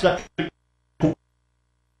 38 seconds.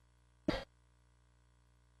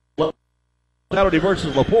 Saturday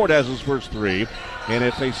versus LaPorte has his first three, and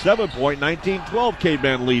it's a 7-point, 19-12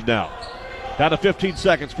 Caveman lead now. Down to 15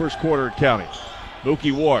 seconds, first quarter at County.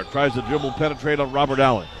 Mookie Ward tries to dribble penetrate on Robert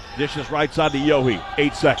Allen. Dishes right side to Yohe,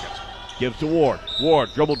 8 seconds. Gives to Ward. Ward,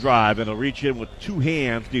 dribble drive, and he'll reach in with two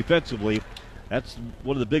hands defensively. That's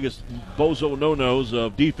one of the biggest bozo no-nos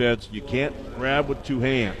of defense. You can't grab with two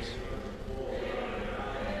hands.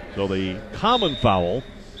 So the common foul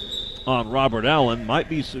on Robert Allen might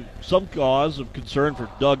be some cause of concern for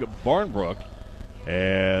Doug Barnbrook,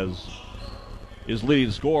 as his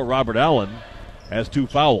leading scorer, Robert Allen, has 2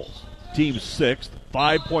 fouls. Team sixth,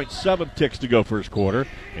 5.7 ticks to go first quarter,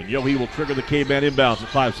 and Yohe will trigger the Caveman inbounds at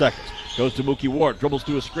 5 seconds. Goes to Mookie Ward, dribbles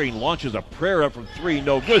to a screen, launches a prayer up from 3,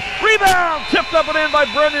 no good. Rebound, tipped up and in by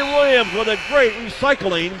Brendan Williams with a great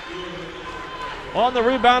recycling on the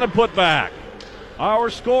rebound and putback. Our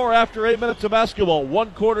score after 8 minutes of basketball,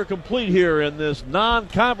 1 quarter complete here in this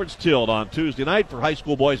non-conference tilt on Tuesday night for high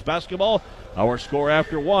school boys basketball. Our score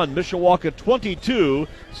after 1, Mishawaka 22,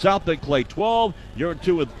 South Bend Clay 12. You're in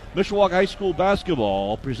 2 with Mishawaka High School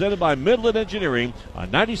basketball, presented by Midland Engineering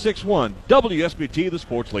on 96.1 WSBT, the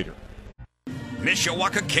sports leader.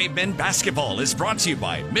 Mishawaka Cavemen Basketball is brought to you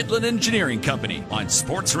by Midland Engineering Company on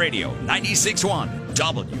Sports Radio 96.1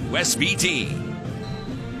 WSBT.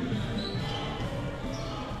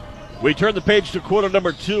 We turn the page to quarter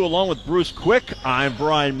number 2 along with Bruce Quick. I'm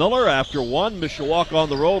Brian Miller. After 1, Mishawaka on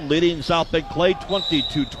the road leading South Bend Clay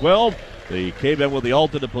 22-12. The Cavemen with the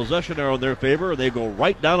alternate possession arrow in their favor. They go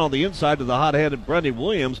right down on the inside to the hot-handed Brendan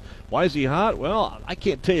Williams. Why is he hot? Well, I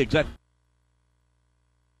can't tell you exactly.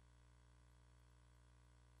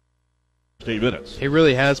 8 minutes. He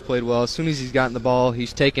really has played well. As soon as he's gotten the ball,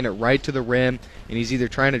 he's taken it right to the rim, and he's either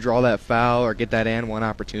trying to draw that foul or get that and one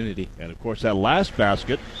opportunity. And, of course, that last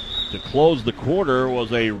basket to close the quarter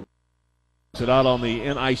was a sit out on the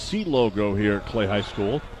NIC logo here at Clay High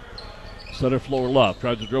School. Center floor left,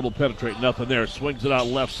 tries to dribble, penetrate, nothing there. Swings it out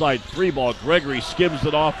left side, 3 ball. Gregory skims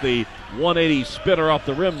it off the 180 spinner off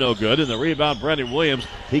the rim, no good. And the rebound, Brendan Williams,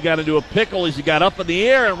 he got into a pickle as he got up in the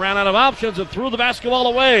air and ran out of options and threw the basketball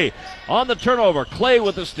away. On the turnover, Clay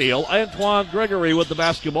with the steal. Antoine Gregory with the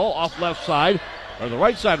basketball off left side, or the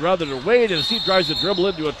right side rather, to Wade, and as he tries to dribble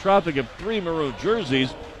into a traffic of 3 maroon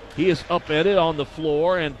jerseys, he is upended on the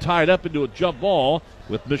floor and tied up into a jump ball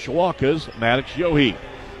with Mishawaka's Maddox Yohe.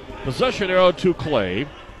 Possession arrow to Clay.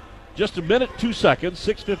 Just a minute, 2 seconds,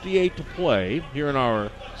 6:58 to play here in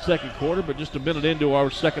our second quarter, but just a minute into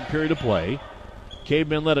our second period of play.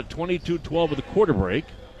 Cavemen led at 22-12 with the quarter break,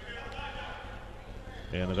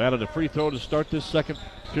 and have added a free throw to start this second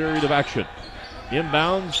period of action.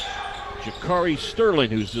 Inbounds, Jakari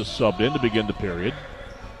Sterling, who's just subbed in to begin the period.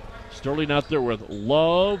 Sterling out there with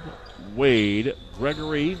Love, Wade,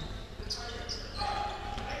 Gregory,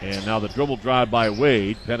 and now the dribble drive by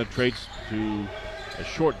Wade penetrates to a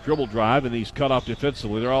short dribble drive, and he's cut off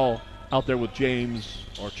defensively. They're all out there with James,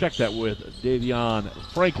 or check that with Davion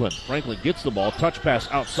Franklin. Franklin gets the ball, touch pass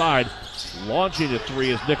outside, launching a 3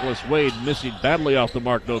 is Nicholas Wade, missing badly off the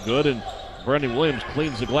mark, no good, and Brendan Williams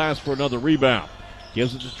cleans the glass for another rebound.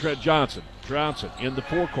 Gives it to Trent Johnson. Johnson in the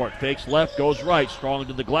forecourt, fakes left, goes right, strong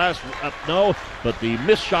to the glass, up no, but the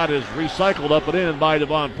missed shot is recycled up and in by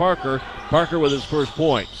Devon Parker. Parker with his first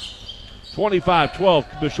points. 25-12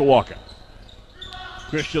 Mishawaka.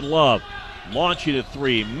 Christian Love launching a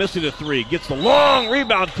 3, missing a 3, gets the long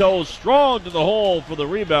rebound toe, strong to the hole for the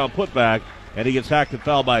rebound putback, and he gets hacked and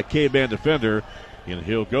fouled by a K-Band defender, and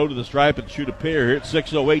he'll go to the stripe and shoot a pair here at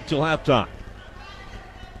 6:08 till halftime.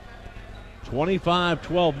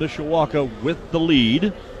 25-12 Mishawaka with the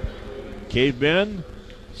lead. Cavemen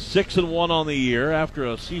 6-1 on the year after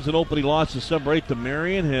a season opening loss December 8th to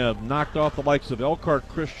Marion, have knocked off the likes of Elkhart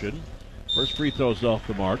Christian. First free throws off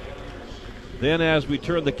the mark. Then as we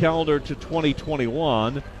turn the calendar to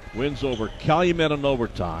 2021, wins over Calumet in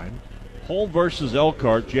overtime. Home versus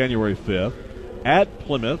Elkhart January 5th. At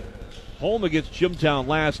Plymouth. Home against Jimtown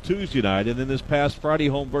last Tuesday night. And then this past Friday,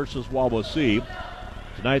 home versus Wawasee.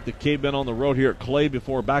 Tonight the Cavemen on the road here at Clay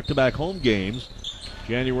before back-to-back home games.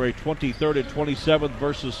 January 23rd and 27th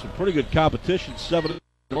versus some pretty good competition. 7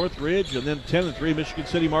 Northridge and then 10-3 Michigan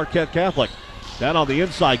City Marquette Catholic. Down on the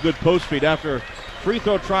inside, good post feed after free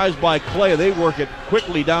throw tries by Clay. They work it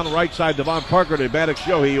quickly down the right side. Devon Parker to Maddox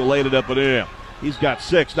Shohei, who laid it up and in. He's got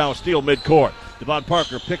 6, now a steal midcourt. Devon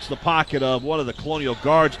Parker picks the pocket of one of the Colonial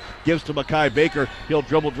guards, gives to Mekhi Baker. He'll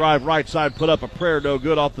dribble drive right side, put up a prayer, no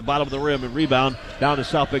good off the bottom of the rim, and rebound down to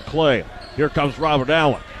South Bend Clay. Here comes Robert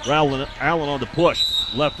Allen. Allen on the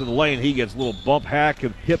push. Left of the lane, he gets a little bump hack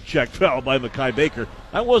and hip check foul by Mekhi Baker.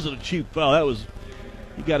 That wasn't a cheap foul. That was,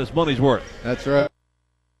 he got his money's worth. That's right.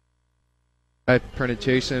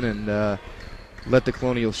 Penetration and let the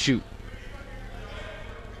Colonials shoot.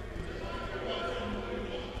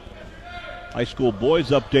 High school boys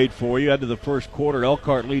update for you. Into the first quarter,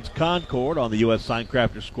 Elkhart leads Concord on the U.S.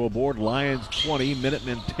 Signcrafters scoreboard. Lions 20,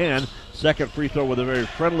 Minutemen 10. Second free throw with a very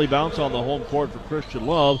friendly bounce on the home court for Christian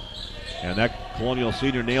Love. And that Colonial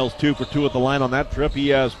senior nails 2 for 2 at the line on that trip. He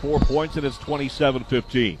has 4 points, and it's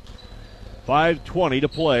 27-15. 5:20 to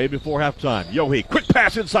play before halftime. Yohe, quick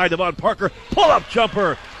pass inside Devon Parker. Pull-up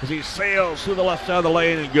jumper as he sails through the left side of the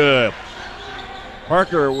lane, and good.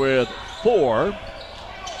 Parker with 4.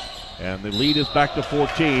 And the lead is back to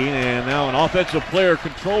 14, and now an offensive player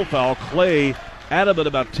control foul. Clay adamant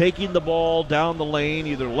about taking the ball down the lane,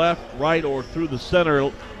 either left, right, or through the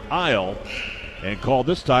center aisle, and called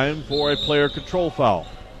this time for a player control foul.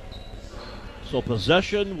 So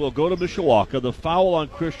possession will go to Mishawaka. The foul on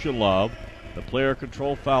Christian Love. The player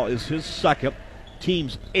control foul is his second,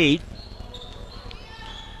 team's 8th.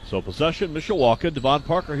 So possession, Mishawaka. Devon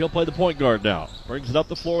Parker, he'll play the point guard now. Brings it up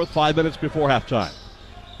the floor with 5 minutes before halftime.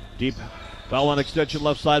 Deep foul on extension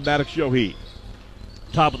left side, Maddox Shohei.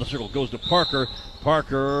 Top of the circle goes to Parker.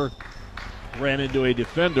 Parker ran into a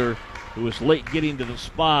defender who was late getting to the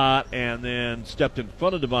spot and then stepped in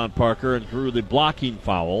front of Devon Parker and drew the blocking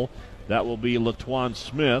foul. That will be LaTuan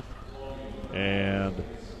Smith. And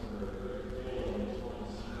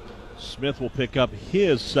Smith will pick up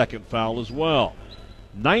his second foul as well.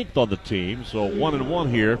 9th on the team, so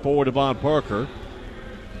 1-1 here for Devon Parker.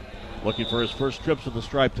 Looking for his first trips to the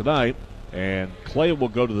stripe tonight. And Clay will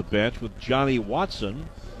go to the bench with Johnny Watson.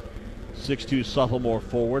 6'2 sophomore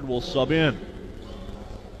forward will sub in.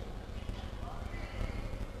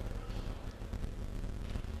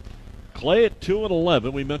 Clay at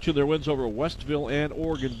 2-11. We mentioned their wins over Westville and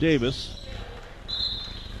Oregon Davis.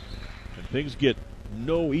 And things get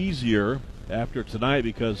no easier after tonight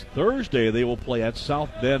because Thursday they will play at South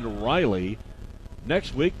Bend Riley.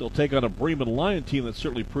 Next week, they'll take on a Bremen Lion team that's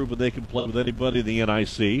certainly proven they can play with anybody in the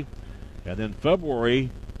NIC. And then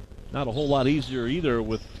February, not a whole lot easier either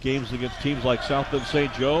with games against teams like South Bend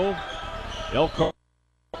St. Joe, Elkhart.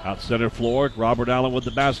 Out center floor, Robert Allen with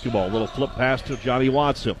the basketball. Little flip pass to Johnny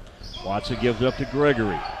Watson. Watson gives it up to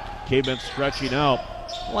Gregory. Cavemen stretching out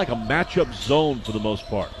like a matchup zone for the most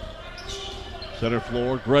part. Center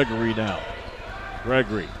floor, Gregory now.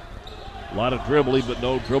 Gregory. A lot of dribbling, but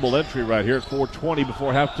no dribble entry right here at 4:20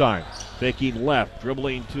 before halftime. Faking left,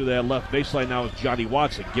 dribbling to that left baseline now is Johnny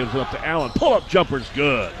Watson. Gives it up to Allen. Pull-up jumper's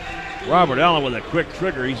good. Robert Allen with a quick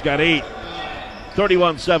trigger. He's got 8.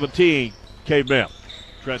 31-17, Cavemen.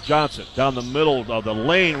 Trent Johnson down the middle of the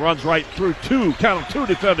lane, runs right through 2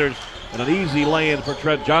 defenders, and an easy lay-in for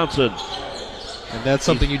Trent Johnson. And that's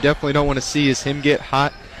something you definitely don't want to see is him get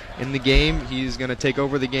hot in the game. He's going to take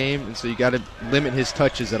over the game, and so you got to limit his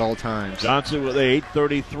touches at all times. Johnson with 8,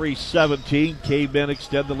 33-17. Cavemen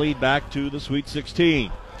extend the lead back to the Sweet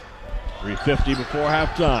 16. 3:50 before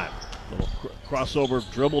halftime. Little crossover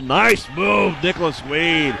dribble. Nice move, Nicholas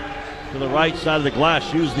Wade to the right side of the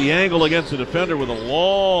glass. Use the angle against the defender with a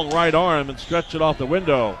long right arm and stretch it off the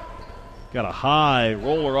window. Got a high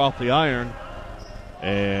roller off the iron.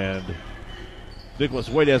 And Nicholas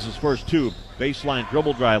Wade has his first 2. Baseline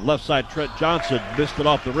dribble drive. Left side, Trent Johnson missed it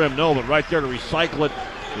off the rim. No, but right there to recycle it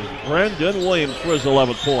is Brendan Williams for his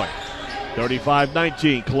 11th point.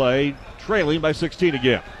 35-19, Clay trailing by 16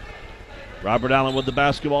 again. Robert Allen with the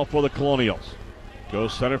basketball for the Colonials.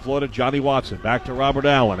 Goes center floor to Johnny Watson. Back to Robert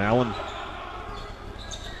Allen. Allen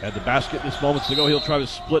had the basket just moments ago. He'll try to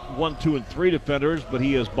split 1, 2, and 3 defenders, but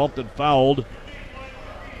he is bumped and fouled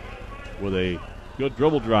with a good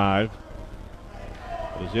dribble drive.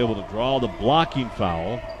 Was able to draw the blocking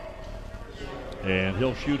foul. And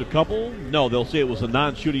he'll shoot a couple. No, they'll say it was a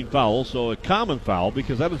non-shooting foul, so a common foul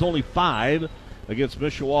because that is only 5 against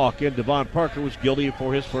Mishawaka. And Devon Parker was guilty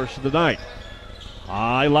for his first of the night.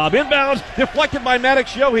 High lob inbounds, deflected by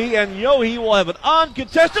Maddox Yohe, and Yohe will have an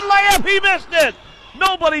uncontested layup. He missed it.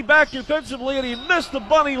 Nobody back defensively, and he missed the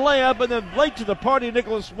bunny layup, and then late to the party,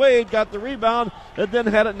 Nicholas Wade got the rebound and then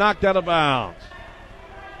had it knocked out of bounds.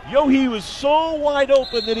 Yohe was so wide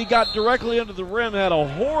open that he got directly under the rim, had a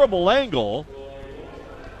horrible angle,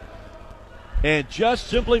 and just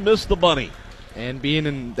simply missed the bunny. And being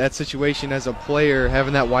in that situation as a player,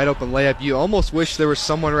 having that wide open layup, you almost wish there was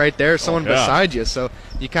someone right there, someone beside you. So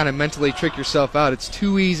you kind of mentally trick yourself out. It's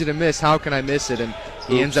too easy to miss. How can I miss it? And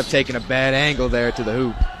he ends up taking a bad angle there to the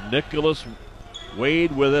hoop. Nicholas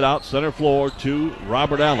Wade with it out center floor to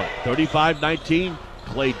Robert Allen. 35-19.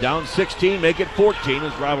 Clay down 16, make it 14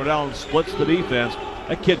 as Robert Allen splits the defense.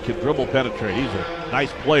 That kid can dribble penetrate. He's a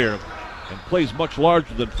nice player and plays much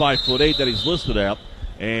larger than 5'8" that he's listed at.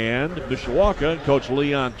 And Mishawaka and Coach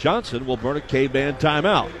Leon Johnson will burn a K-Band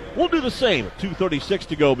timeout. We'll do the same. 2:36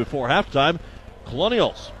 to go before halftime.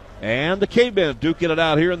 Colonials and the K-Band duking it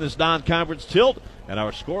out here in this non-conference tilt. And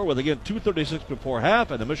our score with, again, 2:36 before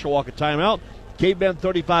half and the Mishawaka timeout. K-Band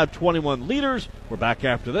 35-21 leaders. We're back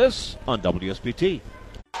after this on WSBT.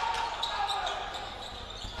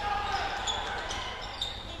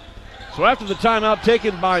 So after the timeout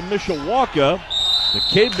taken by Mishawaka, the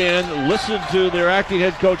K-Band listened to their acting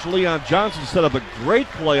head coach Leon Johnson set up a great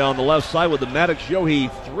play on the left side with the Maddox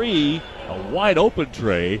Yohe 3, a wide open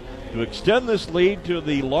tray, to extend this lead to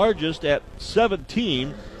the largest at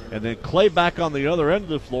 17. And then Clay back on the other end of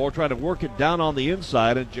the floor trying to work it down on the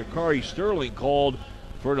inside. And Jakari Sterling called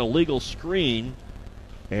for an illegal screen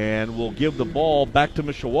and will give the ball back to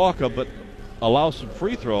Mishawaka, but allow some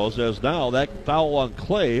free throws as now that foul on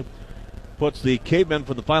Clay puts the K-Men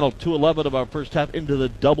for the final 2:11 of our first half into the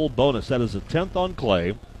double bonus. That is a 10th on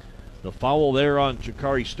Clay. The foul there on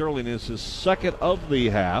Jakari Sterling is his second of the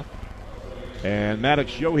half. And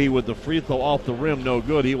Maddox Yohe with the free throw off the rim, no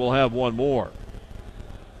good. He will have one more.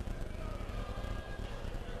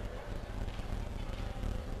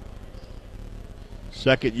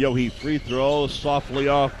 Second Yohe free throw, softly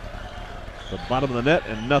off the bottom of the net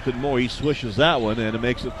and nothing more. He swishes that one, and it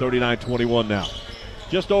makes it 39-21 now.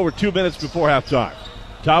 Just over 2 minutes before halftime.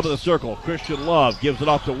 Top of the circle, Christian Love gives it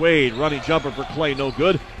off to Wade. Running jumper for Clay, no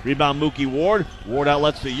good. Rebound Mookie Ward. Ward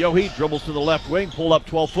outlets to Yohe, dribbles to the left wing, pull up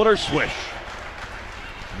 12-footer, swish.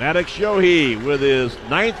 Maddox Yohe with his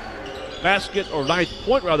ninth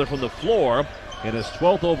point from the floor, and his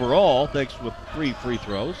 12th overall, thanks with 3 free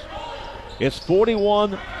throws. It's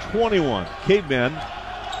 41-21. K-Men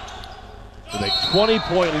with a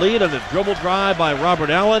 20-point lead on a dribble drive by Robert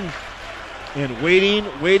Allen. And waiting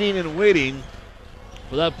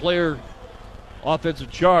for that player.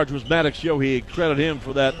 Offensive charge was Maddox Yohe. Credit him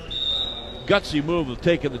for that gutsy move of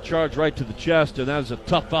taking the charge right to the chest, and that is a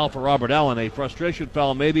tough foul for Robert Allen. A frustration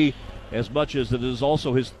foul maybe as much as it is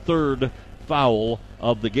also his third foul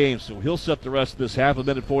of the game. So he'll set the rest of this half, a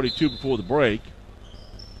minute 42 before the break.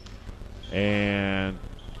 And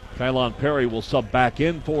Kylon Perry will sub back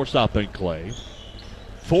in for South Bend Clay.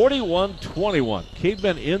 41-21.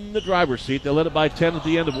 K-Men in the driver's seat. They led it by 10 at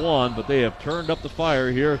the end of one, but they have turned up the fire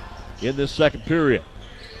here in this second period.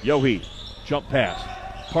 Yohe, jump pass.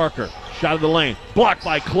 Parker, shot in the lane. Blocked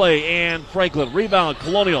by Clay and Franklin. Rebound,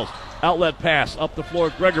 Colonials. Outlet pass up the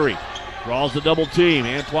floor. Gregory draws the double team.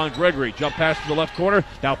 Antoine Gregory, jump pass to the left corner.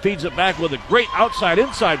 Now feeds it back with a great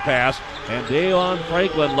outside-inside pass. And Daylon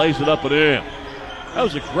Franklin lays it up and in. That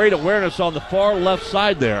was a great awareness on the far left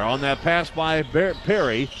side there on that pass by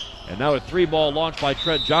Perry. And now a 3-ball launch by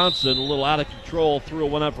Trent Johnson. A little out of control. Threw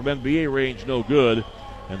one up from NBA range. No good.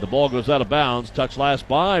 And the ball goes out of bounds. Touch last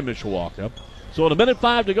by Mishawaka. So in a minute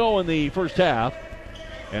 5 to go in the first half.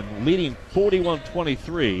 And leading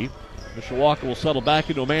 41-23. Mishawaka will settle back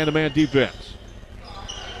into a man-to-man defense.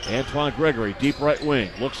 Antoine Gregory, deep right wing.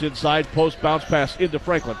 Looks inside. Post bounce pass into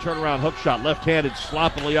Franklin. Turnaround hook shot. Left-handed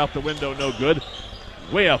sloppily off the window. No good.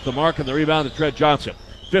 Way off the mark, and the rebound to Trent Johnson.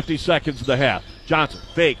 50 seconds of the half. Johnson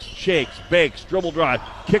fakes, shakes, bakes, dribble drive,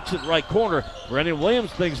 kicks it right corner. Brandon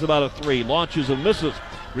Williams thinks about a 3, launches and misses.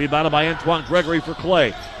 Rebounded by Antoine Gregory for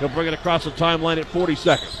Clay. He'll bring it across the timeline at 40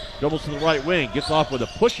 seconds. Dribbles to the right wing, gets off with a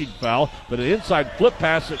pushing foul, but an inside flip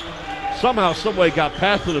pass that somehow, someway got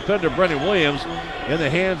past the defender, Brandon Williams, in the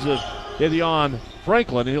hands of Davion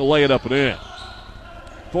Franklin, and he'll lay it up and in.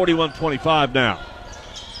 41-25 now.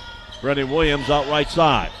 Brendan Williams out right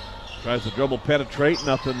side. Tries to dribble penetrate.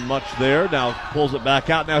 Nothing much there. Now pulls it back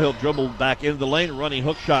out. Now he'll dribble back into the lane. Running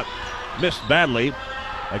hook shot missed badly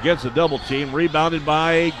against a double team. Rebounded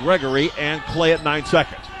by Gregory and Clay at 9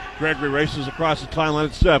 seconds. Gregory races across the timeline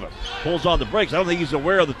at 7. Pulls on the brakes. I don't think he's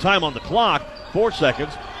aware of the time on the clock. 4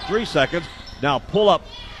 seconds. 3 seconds. Now pull up.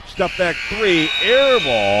 Step back 3. Air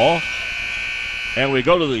ball. And we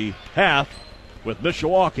go to the half with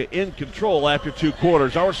Mishawaka in control after 2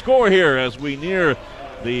 quarters. Our score here as we near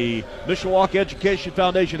the Mishawaka Education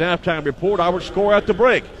Foundation halftime report. Our score at the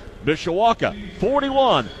break: Mishawaka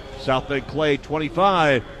 41, South Bend Clay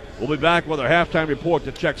 25. We'll be back with our halftime report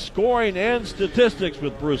to check scoring and statistics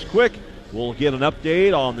with Bruce Quick. We'll get an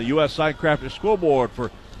update on the U.S. Signcrafters scoreboard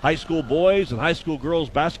for high school boys and high school girls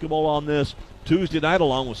basketball on this Tuesday night,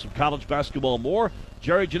 along with some college basketball and more.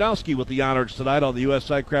 Jerry Janowski with the honors tonight on the U.S.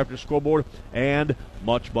 Signcrafters scoreboard, and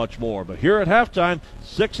much, much more. But here at halftime,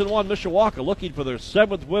 6-1 Mishawaka, looking for their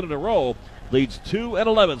 7th win in a row, leads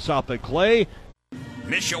 2-11 South Bend Clay.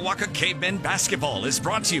 Mishawaka Cavemen Basketball is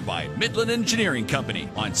brought to you by Midland Engineering Company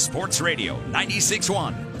on Sports Radio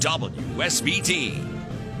 96.1 WSBT.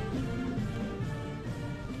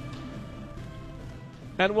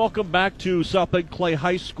 And welcome back to South Bend Clay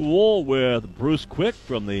High School with Bruce Quick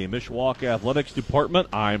from the Mishawaka Athletics Department.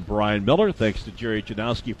 I'm Brian Miller. Thanks to Jerry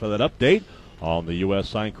Janowski for that update on the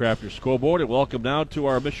U.S. Signcrafters scoreboard. And welcome now to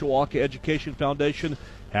our Mishawaka Education Foundation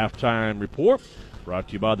halftime report, brought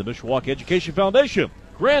to you by the Mishawaka Education Foundation,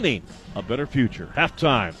 granting a better future.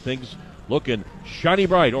 Halftime, things looking shiny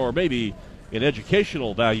bright, or maybe in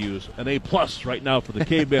educational values, an A+ right now for the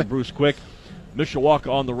Cavemen. Bruce Quick,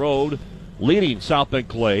 Mishawaka on the road, leading South Bend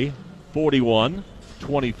Clay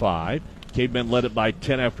 41-25. Cavemen led it by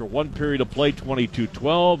 10 after 1 period of play,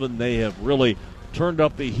 22-12, and they have really turned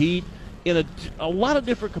up the heat in a lot of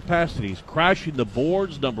different capacities, crashing the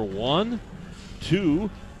boards, number 1, 2,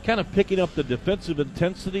 kind of picking up the defensive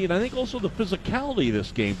intensity, and I think also the physicality of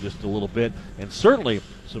this game just a little bit, and certainly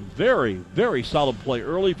some very, very solid play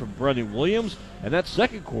early from Brendan Williams, and that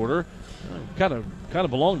second quarter kind of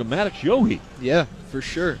belonged to Maddox Yohe. Yeah, for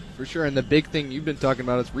sure. And the big thing you've been talking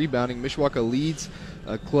about is rebounding. Mishawaka leads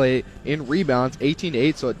Clay in rebounds,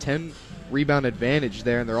 18-8, so a 10 rebound advantage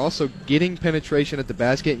there, and they're also getting penetration at the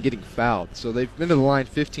basket and getting fouled. So they've been to the line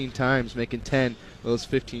 15 times, making 10 of those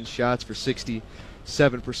 15 shots for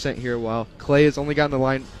 67% here, while Clay has only gotten the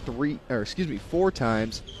line 4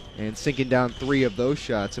 times and sinking down 3 of those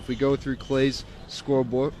shots. If we go through Clay's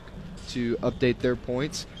scoreboard to update their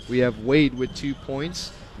points, we have Wade with 2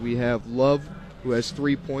 points. We have Love, who has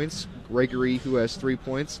 3 points. Gregory, who has 3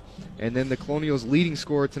 points. And then the Colonials' leading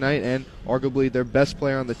scorer tonight, and arguably their best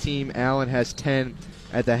player on the team, Allen, has 10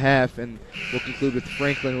 at the half. And we'll conclude with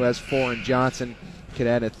Franklin, who has 4, and Johnson could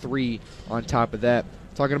add a 3 on top of that.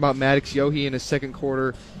 Talking about Maddox Yohe in his second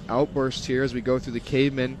quarter outburst here as we go through the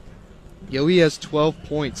Cavemen. Yohe has 12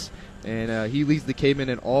 points, and he leads the Cavemen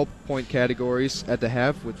in all point categories at the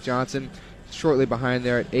half, with Johnson shortly behind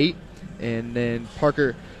there at 8. And then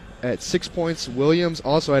Parker at 6 points. Williams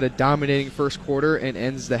also had a dominating first quarter and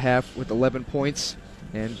ends the half with 11 points.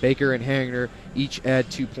 And Baker and Hangner each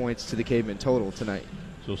add 2 points to the Cavemen total tonight.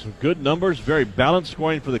 So some good numbers, very balanced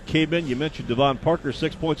scoring for the Cavemen. You mentioned Devon Parker,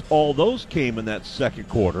 6 points. All those came in that second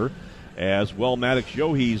quarter. As well, Maddox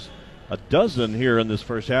Yohe's a dozen here in this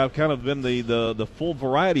first half, kind of been the full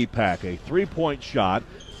variety pack. A 3-point shot,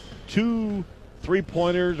 2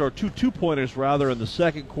 3-pointers, or 2 2-pointers rather, in the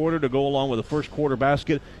second quarter to go along with the first quarter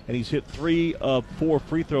basket, and he's hit 3 of 4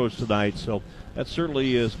 free throws tonight. So that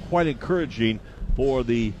certainly is quite encouraging for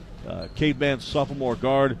the Caveman sophomore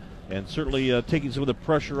guard, and certainly taking some of the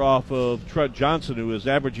pressure off of Trent Johnson, who is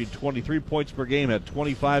averaging 23 points per game, had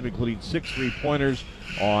 25, including 6 3-pointers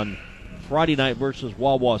on Friday night versus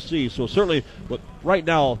Wawasee. So certainly, but right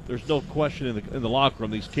now, there's no question in the locker room.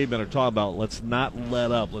 These Cavemen are talking about, let's not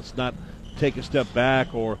let up, let's not take a step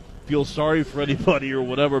back or feel sorry for anybody or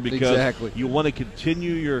whatever, because you want to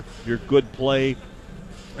continue your good play.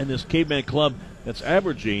 And this Caveman club that's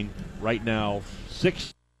averaging right now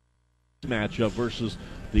 6 matchup versus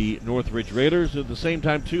the Northridge Raiders. At the same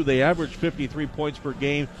time, too, they average 53 points per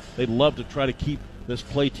game. They'd love to try to keep this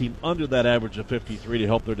play team under that average of 53 to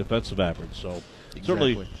help their defensive average. So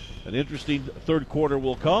certainly an interesting third quarter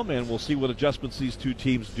will come, and we'll see what adjustments these two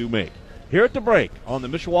teams do make. Here at the break on the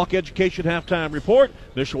Mishawaka Education Halftime Report,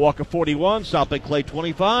 Mishawaka 41, South Bend Clay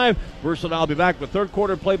 25. Bruce and I will be back with third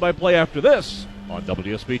quarter play-by-play after this on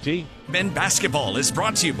WSBT. Men Basketball is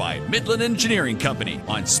brought to you by Midland Engineering Company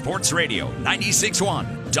on Sports Radio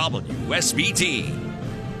 96.1 WSBT.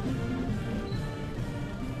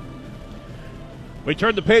 We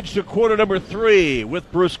turn the page to quarter number 3 with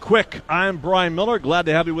Bruce Quick. I'm Brian Miller. Glad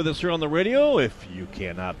to have you with us here on the radio. If you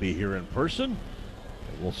cannot be here in person,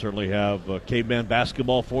 we'll certainly have Caveman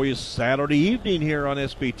basketball for you Saturday evening here on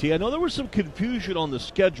SBT. I know there was some confusion on the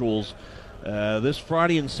schedules. This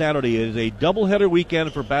Friday and Saturday is a doubleheader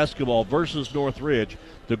weekend for basketball versus Northridge.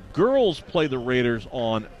 The girls play the Raiders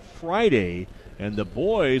on Friday, And the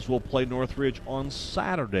boys will play Northridge on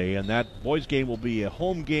Saturday, and that boys game will be a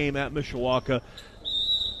home game at Mishawaka.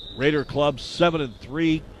 Raider Club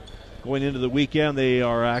 7-3 going into the weekend. They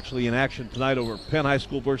are actually in action tonight over Penn High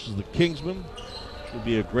School versus the Kingsmen. Should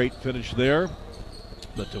be a great finish there.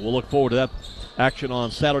 But we'll look forward to that action on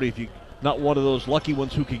Saturday. If you're not one of those lucky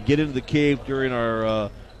ones who can get into the cave during our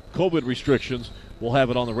COVID restrictions, we'll have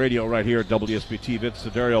it on the radio right here at WSBT. Vince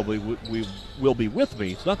Siderio will be with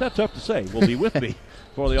me. It's not that tough to say. Will be with me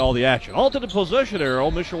for all the action. Alternate possession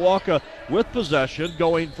arrow. Mishawaka with possession,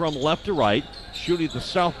 going from left to right, shooting the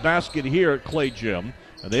south basket here at Clay Gym.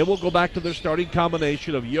 And they will go back to their starting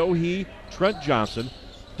combination of Yohe, Trent Johnson,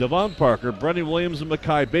 Devon Parker, Brendan Williams, and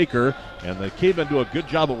Makai Baker. And the Cavemen do a good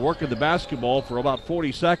job of working the basketball for about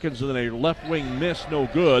 40 seconds, and then a left wing miss, no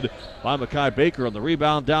good, by Makai Baker on the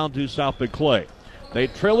rebound down to South Bend Clay. They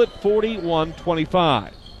trail it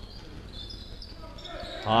 41-25.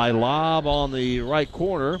 High lob on the right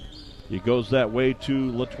corner. He goes that way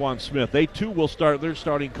to Latwan Smith. They too will start their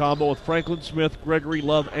starting combo with Franklin Smith, Gregory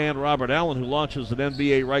Love, and Robert Allen, who launches an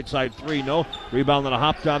NBA right side three. No. Rebound and a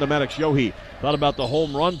hop down to Maddox Yohe. Thought about the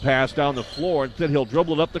home run pass down the floor. Instead, he'll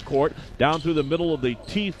dribble it up the court, down through the middle of the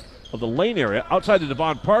teeth of the lane area, outside to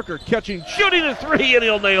Devon Parker, catching, shooting a three, and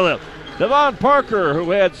he'll nail it. Devon Parker,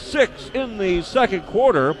 who had 6 in the second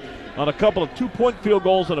quarter on a couple of 2-point field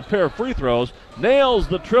goals and a pair of free throws, nails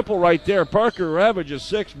the triple right there. Parker averages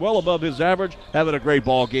 6, well above his average, having a great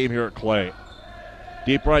ball game here at Clay.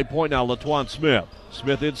 Deep right point now, Latwan Smith.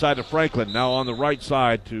 Smith inside to Franklin, now on the right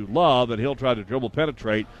side to Love, and he'll try to dribble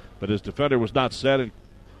penetrate, but his defender was not set and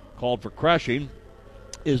called for crashing.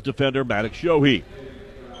 His defender, Maddox Yohe.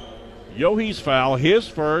 Yohe's foul, his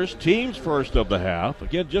first, team's first of the half.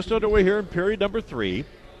 Again, just underway here in period number 3.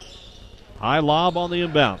 High lob on the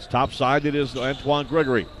inbounds. Top side, it is Antoine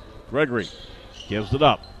Gregory. Gregory gives it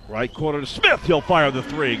up. Right corner to Smith. He'll fire the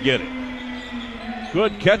three and get it.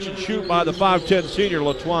 Good catch and shoot by the 5'10 senior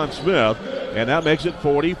Latwan Smith. And that makes it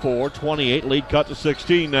 44-28. Lead cut to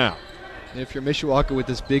 16 now. And if you're Mishawaka with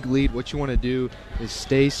this big lead, what you want to do is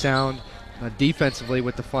stay sound defensively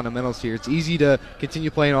with the fundamentals here. It's easy to continue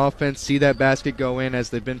playing offense, see that basket go in as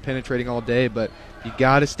they've been penetrating all day, but you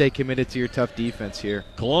got to stay committed to your tough defense here.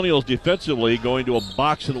 Colonials defensively going to a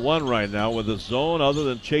box and one right now with a zone other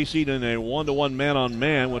than chasing in a 1-to-1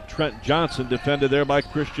 man-on-man with Trent Johnson defended there by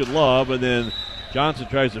Christian Love, and then Johnson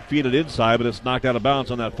tries to feed it inside, but it's knocked out of bounds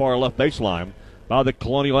on that far left baseline by the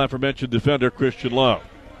Colonial aforementioned defender Christian Love.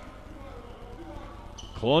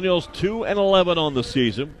 Colonials 2-11 on the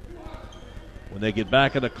season. When they get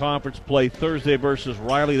back into conference play Thursday versus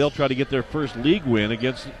Riley, they'll try to get their first league win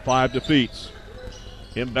against 5 defeats.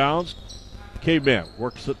 Inbounds, Caveman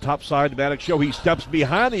works the top side to Maddox Show. He steps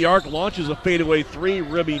behind the arc, launches a fadeaway three.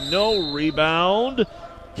 Ribby, no rebound.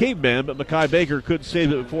 Caveman, but Makai Baker couldn't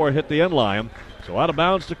save it before it hit the end line. So out of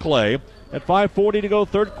bounds to Clay. At 5:40 to go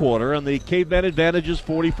third quarter, and the Caveman advantage is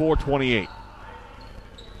 44-28.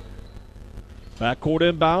 Backcourt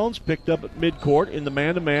inbounds, picked up at midcourt in the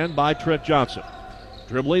man-to-man by Trent Johnson.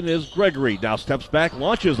 Dribbling is Gregory. Now steps back,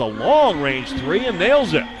 launches a long-range three, and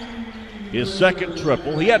nails it. His second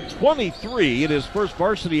triple. He had 23 in his first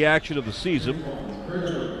varsity action of the season.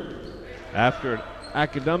 After an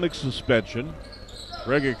academic suspension,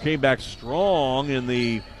 Gregory came back strong in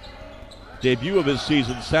the debut of his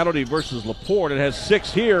season Saturday versus LaPorte. It has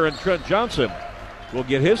 6 here, and Trent Johnson will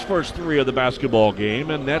get his first 3 of the basketball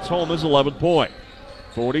game, and that's home his 11th point.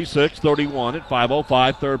 46-31 at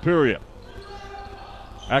 5:05 third period.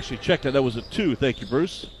 Actually checked that was a 2. Thank you,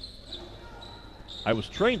 Bruce. I was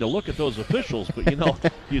trained to look at those officials, but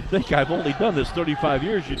you'd think I've only done this 35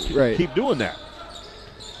 years. You'd keep doing that.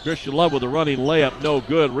 Christian Love with a running layup, no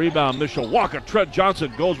good. Rebound, Mishawaka. Trent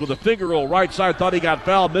Johnson goes with a finger roll right side. Thought he got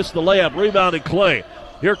fouled, missed the layup. Rebounded Clay.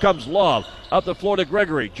 Here comes Love. Up the floor to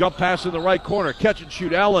Gregory. Jump pass in the right corner. Catch and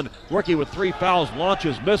shoot. Allen working with 3 fouls.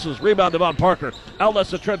 Launches, misses. Rebound Devon Parker. Outlets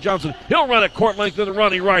to Trent Johnson. He'll run at court length and the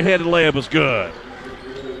running right-handed layup is good.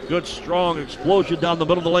 Good, strong explosion down the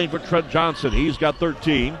middle of the lane for Trent Johnson. He's got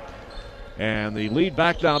 13. And the lead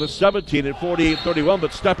back down to 17 at 48-31.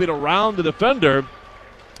 But stepping around the defender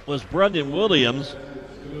was Brendan Williams.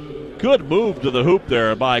 Good move to the hoop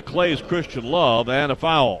there by Clay's Christian Love, and a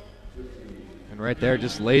foul. And right there,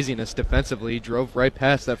 just laziness defensively. He drove right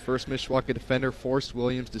past that first Mishawaka defender, forced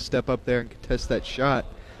Williams to step up there and contest that shot.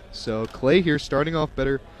 So Clay here starting off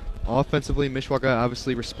better offensively. Mishawaka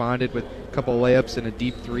obviously responded with a couple layups and a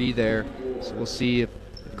deep 3 there. So we'll see if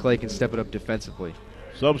Clay can step it up defensively.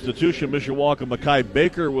 Substitution, Mishawaka. Makai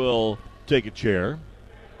Baker will take a chair.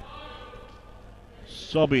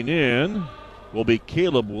 Subbing in will be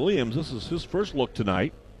Caleb Williams. This is his first look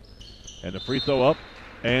tonight. And the free throw up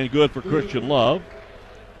and good for Christian Love.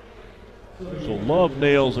 So Love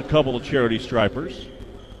nails a couple of charity stripers.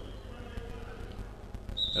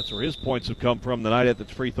 That's where his points have come from tonight at the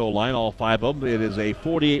free throw line, all 5 of them. It is a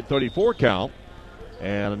 48-34 count.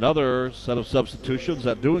 And another set of substitutions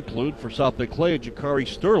that do include for South Bend Clay, Jakari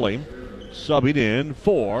Sterling subbing in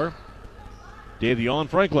for Davion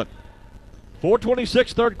Franklin.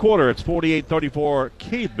 4:26 third quarter. It's 48-34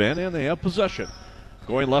 Cavemen, and they have possession.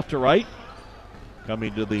 Going left to right.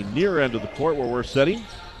 Coming to the near end of the court where we're sitting.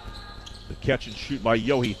 The catch and shoot by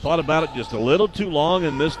Yohe. Thought about it just a little too long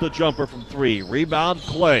and missed the jumper from 3. Rebound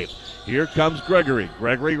Clay. Here comes Gregory.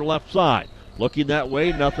 Gregory left side. Looking that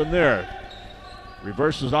way, nothing there.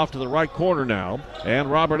 Reverses off to the right corner now.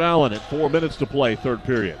 And Robert Allen at 4 minutes to play, third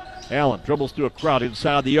period. Allen dribbles through a crowd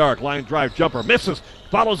inside the arc. Line drive jumper. Misses.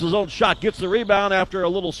 Follows his own shot. Gets the rebound after a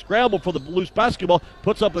little scramble for the loose basketball.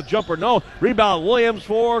 Puts up a jumper. No. Rebound Williams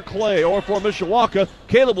for Clay or for Mishawaka.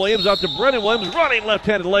 Caleb Williams out to Brennan Williams. Running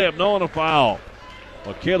left-handed layup. No, and a foul.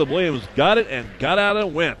 Well, Caleb Williams got it and got out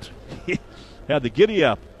and went. Had the giddy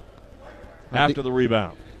up after the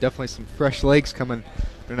rebound. Definitely some fresh legs coming.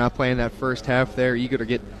 They're not playing that first half there, eager to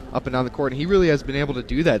get up and down the court. And he really has been able to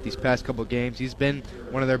do that these past couple of games. He's been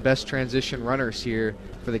one of their best transition runners here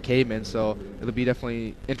for the Cavemen, so it'll be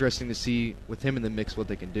definitely interesting to see with him in the mix what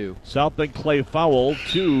they can do. South Bend Clay foul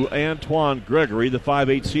to Antoine Gregory, the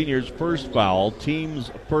 5'8 senior's first foul, team's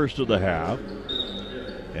first of the half.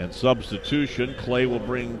 And substitution, Clay will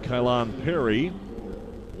bring Kylan Perry,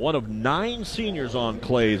 one of 9 seniors on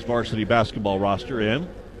Clay's varsity basketball roster, in.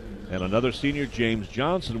 And another senior, James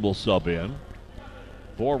Johnson, will sub in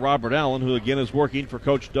for Robert Allen, who again is working for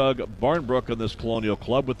Coach Doug Barnbrook on this Colonial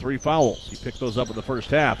club with 3 fouls. He picked those up in the first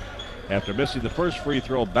half. After missing the first free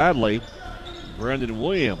throw badly, Brandon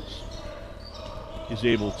Williams is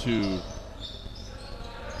able to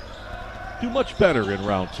do much better in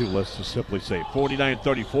round 2, let's just simply say.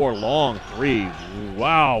 49-34, long 3.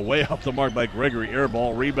 Wow, way off the mark by Gregory. Air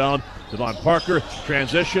ball, rebound, Devon Parker.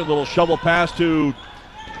 Transition, little shovel pass to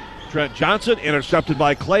Trent Johnson, intercepted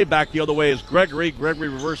by Clay. Back the other way is Gregory. Gregory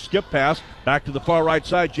reverse skip pass. Back to the far right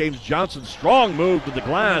side. James Johnson, strong move to the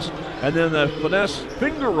glass. And then the finesse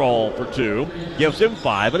finger roll for 2. Gives him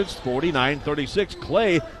 5, and it's 49-36.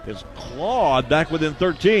 Clay is clawed back within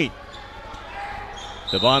 13.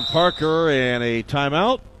 Devon Parker and a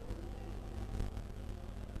timeout.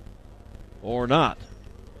 Or not.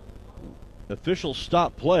 Officials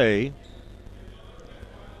stop play.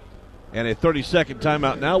 And a 30-second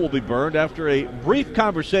timeout now will be burned after a brief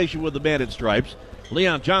conversation with the man in stripes.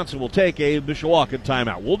 Leon Johnson will take a Mishawaka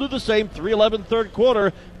timeout. We'll do the same. 3:11 third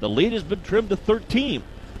quarter. The lead has been trimmed to 13.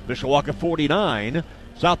 Mishawaka 49,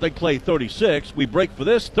 South Bend Clay 36. We break for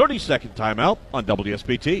this 30-second timeout on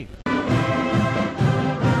WSBT.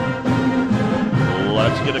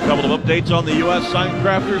 Let's get a couple of updates on the U.S. Sign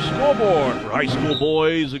Crafters scoreboard for high school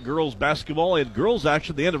boys and girls basketball and girls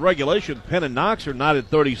action. The end of regulation, Penn and Knox are not at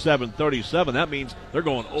 37-37. That means they're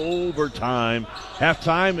going overtime.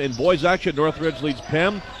 Halftime in boys action, Northridge leads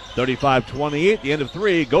Penn 35-28. The end of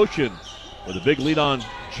 3, Goshen with a big lead on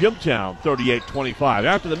Jimtown 38-25.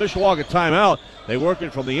 After the Mishawaka timeout, they work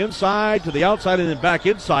it from the inside to the outside and then back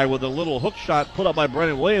inside with a little hook shot put up by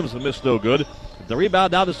Brandon Williams and missed no good. The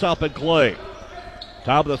rebound down to South Bend Clay.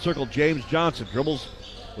 Top of the circle, James Johnson dribbles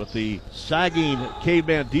with the sagging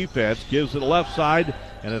Caveman defense, gives it the left side,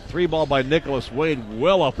 and a 3-ball by Nicholas Wade,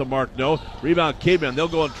 well off the mark, no. Rebound Caveman, they'll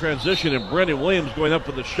go in transition, and Brandon Williams going up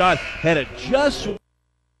for the shot, had it just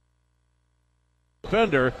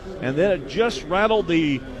defender, and then it just rattled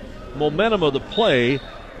the momentum of the play,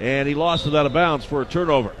 and he lost it out of bounds for a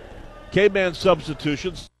turnover. Caveman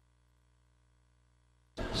substitutions,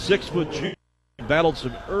 6-foot junior. Battled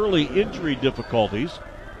some early injury difficulties.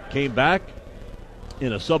 Came back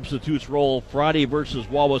in a substitutes role Friday versus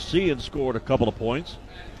Wawasee and scored a couple of points.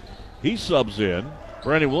 He subs in.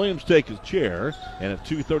 Brandon Williams takes his chair. And at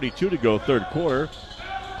 2:32 to go third quarter,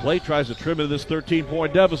 Clay tries to trim into this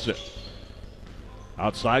 13-point deficit.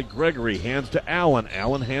 Outside, Gregory hands to Allen.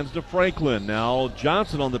 Allen hands to Franklin. Now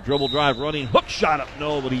Johnson on the dribble drive running. Hook shot up.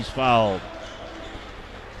 No, but he's fouled.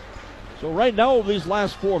 So right now, over these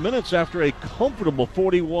last 4 minutes, after a comfortable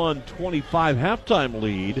 41-25 halftime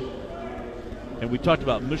lead, and we talked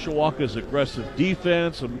about Mishawaka's aggressive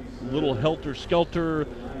defense, a little helter-skelter,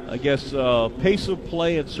 I guess, pace of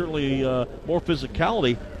play, and certainly more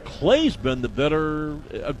physicality. Clay's been the better,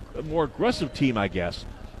 more aggressive team, I guess,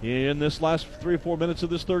 in this last 3 or 4 minutes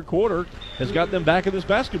of this third quarter, has got them back in this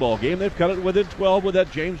basketball game. They've cut it within 12 with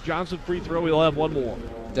that James Johnson free throw. He'll have one more.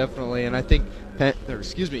 Definitely, and I think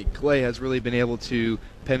Clay has really been able to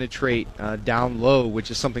penetrate down low,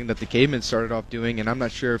 which is something that the Cavemen started off doing, and I'm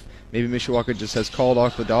not sure if maybe Mishawaka just has called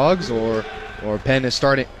off the dogs or Penn is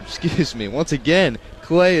starting. Once again,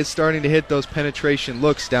 Clay is starting to hit those penetration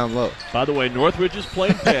looks down low. By the way, Northridge is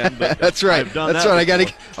playing Penn, but that's right. I've done that's that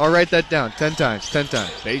right. I'll write that down 10 times.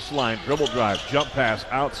 Baseline dribble drive, jump pass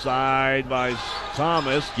outside by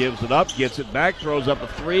Thomas, gives it up, gets it back, throws up a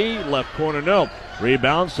three, left corner no.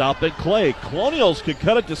 Rebound, South Bend Clay. Colonials could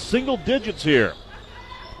cut it to single digits here.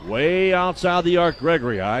 Way outside the arc,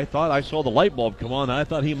 Gregory. I thought I saw the light bulb come on. I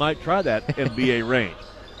thought he might try that NBA range.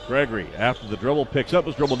 Gregory, after the dribble, picks up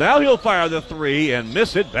his dribble. Now he'll fire the three and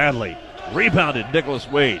miss it badly. Rebounded Nicholas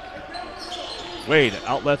Wade. Wade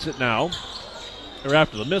outlets it now. Or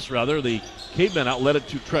after the miss, rather, the Cavemen outlet it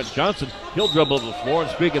to Trent Johnson. He'll dribble to the floor.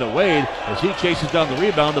 And speaking of Wade, as he chases down the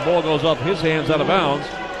rebound, the ball goes off his hands out of bounds.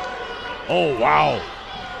 Oh, wow.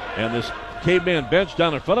 And this Caveman bench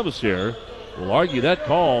down in front of us here will argue that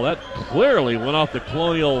call. That clearly went off the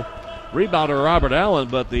Colonial rebounder, Robert Allen,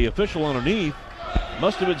 but the official underneath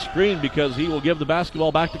must have been screened because he will give the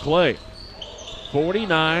basketball back to Clay.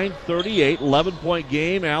 49-38, 11-point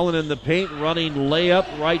game. Allen in the paint, running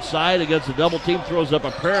layup right side against the double team. Throws up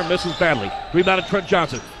a prayer, misses badly. Rebounded Trent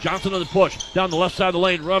Johnson. Johnson on the push. Down the left side of the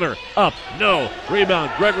lane. Runner up. No.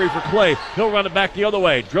 Rebound. Gregory for Clay. He'll run it back the other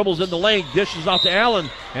way. Dribbles in the lane. Dishes off to Allen.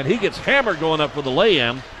 And he gets hammered going up for the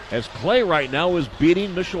lay-in. As Clay right now is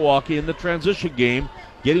beating Mishawaka in the transition game.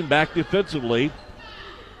 Getting back defensively.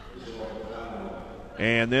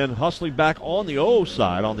 And then hustling back on the O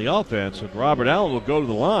side on the offense. And Robert Allen will go to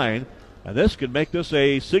the line. And this could make this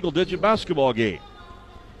a single-digit basketball game.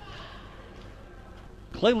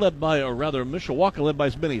 Clay led by, or rather Mishawaka led by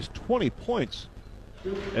as many as 20 points,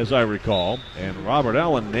 as I recall. And Robert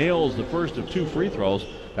Allen nails the first of two free throws.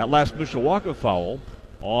 That last Mishawaka foul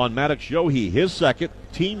on Maddox Yohe, his second,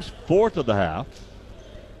 team's fourth of the half.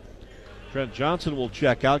 Trent Johnson will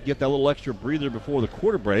check out, get that little extra breather before the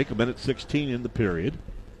quarter break, a minute 16 in the period.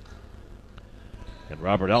 And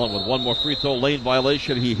Robert Allen with one more free throw, lane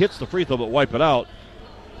violation. He hits the free throw but wipe it out.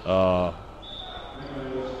 A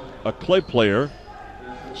Clay player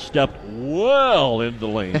stepped well into the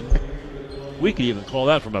lane. We could even call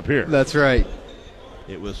that from up here. That's right.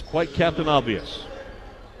 It was quite Captain Obvious.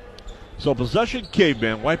 So possession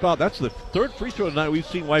Caveman, wipe out. That's the third free throw tonight we've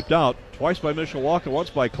seen wiped out. Twice by Mishawaka,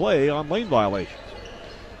 once by Clay on lane violations.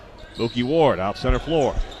 Mookie Ward out center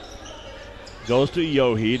floor. Goes to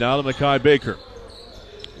Yohe, now to Makai Baker.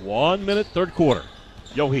 1 minute, third quarter.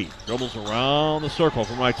 Yohe dribbles around the circle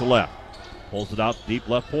from right to left. Pulls it out deep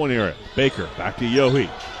left point area. Baker back to Yohe.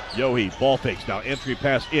 Yohe ball fakes, now entry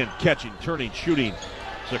pass in, catching, turning, shooting.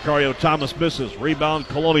 Sicario Thomas misses. Rebound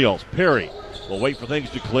Colonials. Perry will wait for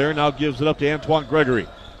things to clear. Now gives it up to Antoine Gregory.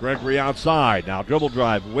 Gregory outside. Now dribble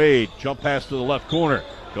drive. Wade. Jump pass to the left corner.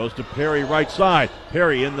 Goes to Perry right side.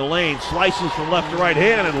 Perry in the lane. Slices from left to right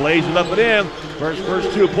hand and lays it up and in for his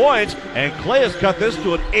first 2 points. And Clay has cut this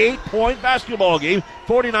to an 8-point basketball game.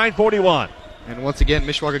 49-41. And once again,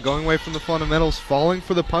 Mishawaka going away from the fundamentals, falling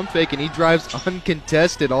for the pump fake, and he drives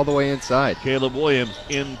uncontested all the way inside. Caleb Williams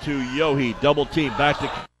into Yohe. Double team. Back to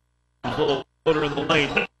little floater in the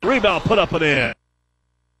lane. Rebound put up and in.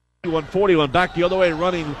 41-41. Back the other way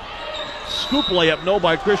running. Scoop layup, no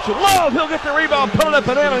by Christian Love. He'll get the rebound, put it up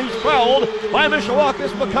and in, and he's fouled by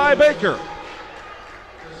Mishawaka's Makai Baker.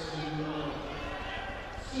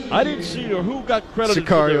 I didn't see who got credit.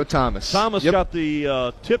 Sicario Thomas. Thomas got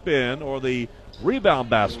the tip in or the rebound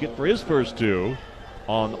basket for his first two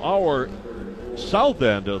on our south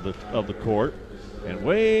end of the court, and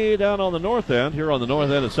way down on the north end, here on the north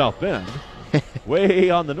end of South Bend, way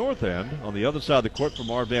on the north end, on the other side of the court from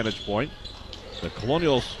our vantage point, the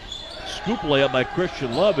Colonials scoop layup by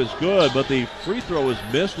Christian Love is good, but the free throw is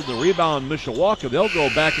missed, and the rebound Mishawaka. They'll go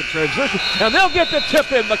back in transition, and they'll get the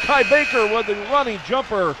tip in. Makai Baker with the running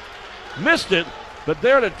jumper missed it, but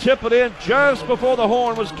there to tip it in just before the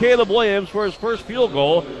horn was Caleb Williams for his first field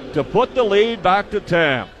goal to put the lead back to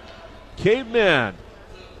 10. Cavemen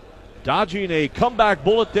dodging a comeback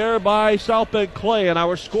bullet there by South Bend Clay, and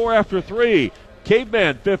our score after three.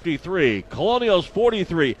 Cavemen 53, Colonials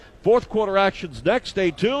 43. Fourth quarter actions next.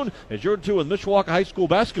 Stay tuned as you're tuned with Mishawaka High School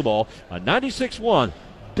basketball on 96.1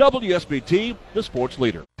 WSBT, the sports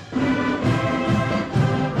leader.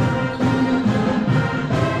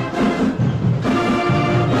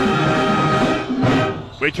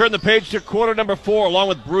 We turn the page to quarter number 4 along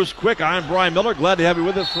with Bruce Quick. I'm Brian Miller. Glad to have you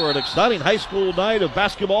with us for an exciting high school night of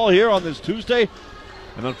basketball here on this Tuesday.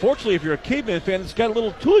 And unfortunately, if you're a Caveman fan, it's got a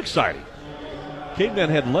little too exciting.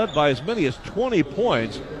 Cavemen had led by as many as 20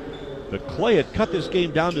 points But Clay had cut this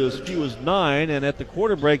game down to as few as 9, and at the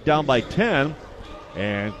quarter break down by 10.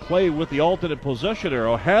 And Clay, with the alternate possession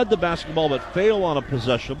arrow, had the basketball but fail on a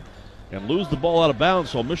possession and lose the ball out of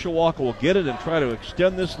bounds. So Mishawaka will get it and try to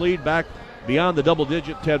extend this lead back beyond the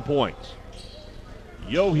double-digit 10 points.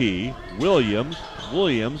 Yohe,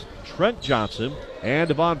 Williams, Trent Johnson, and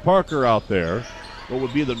Devon Parker out there. What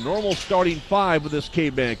would be the normal starting 5 of this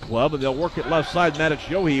K-Band club, and they'll work it left side. Maddox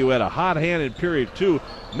Yohe, who had a hot hand in period 2,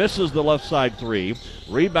 misses the left side 3.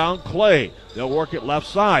 Rebound Clay. They'll work it left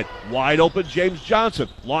side. Wide open James Johnson.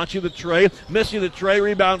 Launching the tray, missing the tray.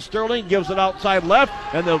 Rebound Sterling, gives it outside left,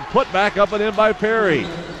 and they'll put back up and in by Perry.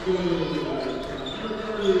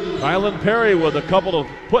 Kylan Perry with a couple of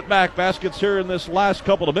putback baskets here in this last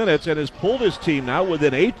couple of minutes and has pulled his team now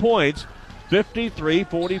within 8 points.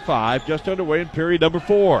 53-45, just underway in period number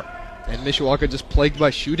 4. And Mishawaka just plagued by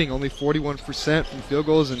shooting, only 41% from field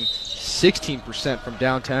goals and 16% from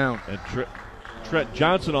downtown. And Trent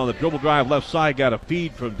Johnson on the dribble drive left side got a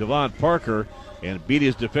feed from Devon Parker and beat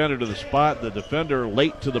his defender to the spot. The defender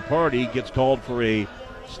late to the party gets called for a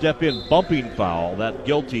step-in bumping foul. That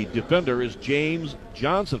guilty defender is James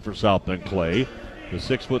Johnson for South Bend Clay. The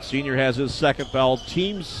 6-foot senior has his second foul,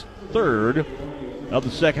 team's third of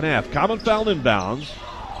the second half. Common foul inbounds,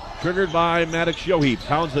 triggered by Maddox Yohe.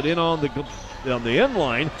 Pounds it in on the end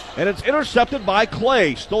line, and it's intercepted by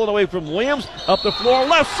Clay. Stolen away from Williams, up the floor,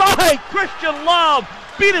 left side. Christian Love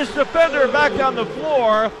beat his defender back on the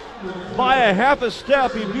floor by a half a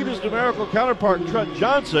step. He beat his numerical counterpart, Trent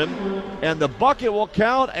Johnson, and the bucket will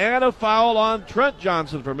count, and a foul on Trent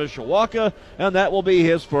Johnson for Mishawaka, and that will be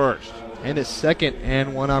his first. And his second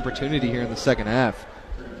and one opportunity here in the second half.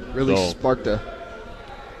 Really sparked a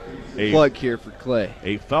plug here for Clay.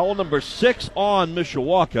 A foul number 6 on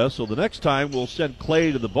Mishawaka, so the next time we'll send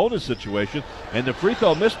Clay to the bonus situation. And the free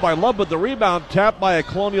throw missed by Love, but the rebound tapped by a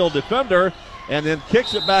Colonial defender and then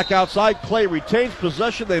kicks it back outside. Clay retains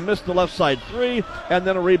possession. They missed the left side 3, and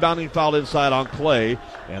then a rebounding foul inside on Clay.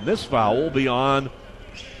 And this foul will be on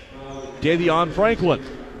Davion Franklin.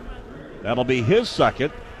 That'll be his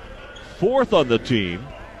second, 4th on the team.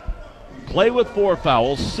 Clay with 4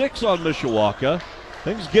 fouls, 6 on Mishawaka.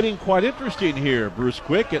 Things getting quite interesting here. Bruce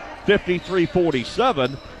Quick at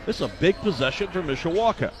 53-47. This is a big possession for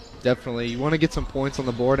Mishawaka. Definitely. You want to get some points on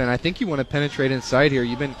the board, and I think you want to penetrate inside here.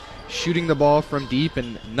 You've been shooting the ball from deep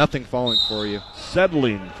and nothing falling for you.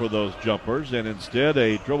 Settling for those jumpers, and instead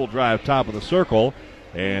a dribble drive top of the circle.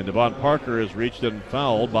 And Devon Parker is reached and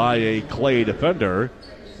fouled by a Clay defender.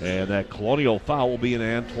 And that Colonial foul will be in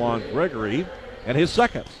Antoine Gregory, and his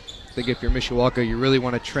second. I think if you're Mishawaka, you really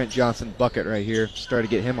want a Trent Johnson bucket right here. Start to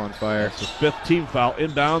get him on fire. It's the 5th team foul.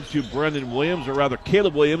 Inbounds to Brendan Williams, or rather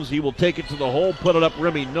Caleb Williams. He will take it to the hole, put it up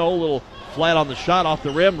rimmy. No, little flat on the shot off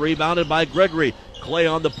the rim. Rebounded by Gregory. Clay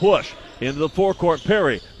on the push. Into the forecourt,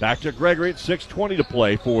 Perry. Back to Gregory at 6:20 to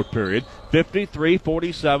play, 4th period.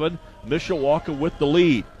 53-47, Mishawaka with the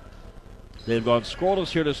lead. They've gone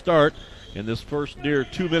scoreless here to start in this first near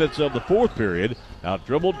 2 minutes of the 4th period. Now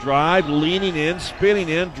dribble drive, leaning in, spinning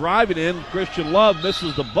in, driving in. Christian Love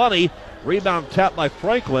misses the bunny. Rebound tapped by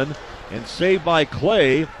Franklin and saved by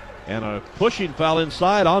Clay. And a pushing foul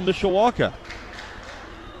inside on Mishawaka.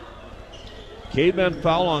 K-man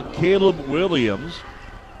foul on Caleb Williams.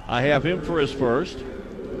 I have him for his first.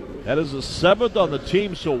 That is the 7th on the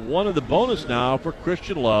team, so 1 in the bonus now for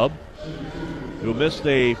Christian Love, who missed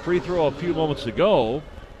a free throw a few moments ago.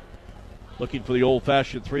 Looking for the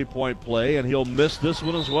old-fashioned three-point play, and he'll miss this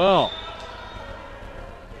one as well.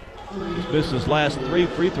 He's missed his last 3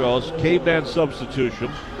 free throws. K-band substitution.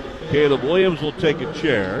 Caleb Williams will take a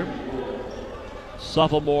chair.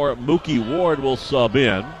 Sophomore Mookie Ward will sub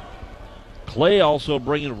in. Clay also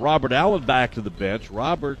bringing Robert Allen back to the bench.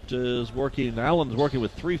 Allen's working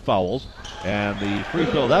with 3 fouls, and the free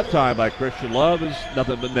throw that time by Christian Love is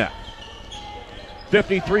nothing but net.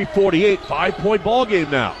 53-48, 5-point ball game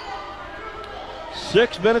now.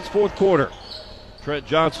 6 minutes, 4th quarter. Trent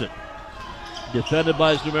Johnson, defended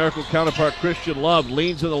by his numerical counterpart Christian Love,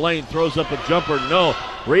 leans in the lane, throws up a jumper, no.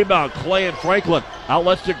 Rebound, Clay and Franklin.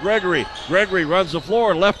 Outlets to Gregory. Gregory runs the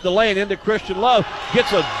floor, left the lane into Christian Love.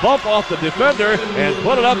 Gets a bump off the defender and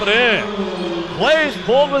put it up and in. Clay's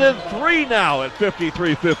pulled within 3 now at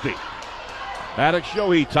 53-50. Maddox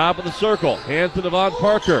Yohe, top of the circle. Hands to Devon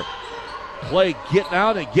Parker. Clay getting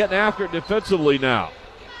out and getting after it defensively now.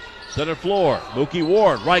 Center floor, Mookie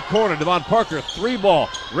Ward, right corner, Devon Parker, 3-ball.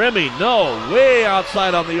 Remy, no, way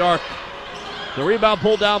outside on the arc. The rebound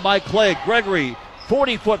pulled down by Clay. Gregory,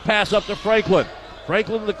 40-foot pass up to Franklin.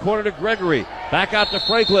 Franklin in the corner to Gregory. Back out to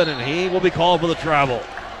Franklin, and he will be called for the travel.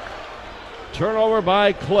 Turnover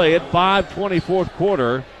by Clay at 5:24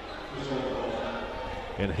 quarter.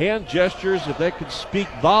 And hand gestures, if they could speak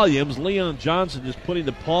volumes, Leon Johnson just putting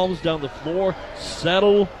the palms down the floor.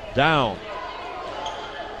 Settle down.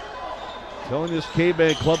 Telling this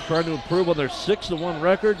K-Man club trying to improve on their 6-1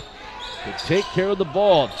 record to take care of the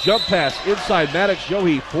ball. Jump pass inside. Maddox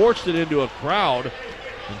Yohe forced it into a crowd,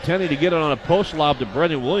 intending to get it on a post lob to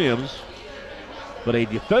Brendan Williams. But a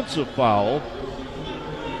defensive foul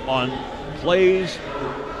on Clay's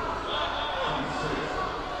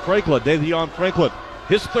Franklin, Davion Franklin.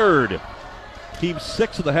 His third. Team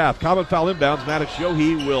 6 of the half. Common foul inbounds. Maddox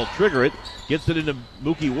Yohe will trigger it. Gets it into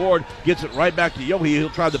Mookie Ward. Gets it right back to Yohe. He'll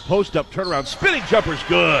try the post-up turnaround. Spinning jumper's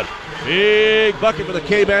good. Big bucket for the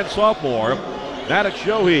K-Man sophomore. Maddox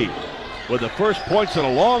Yohe with the first points in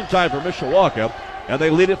a long time for Mishawaka. And they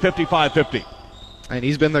lead it 55-50. And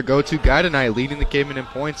he's been their go-to guy tonight, leading the K-Man in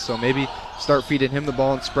points. So maybe start feeding him the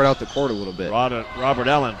ball and spread out the court a little bit. Robert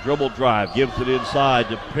Allen, dribble drive. Gives it inside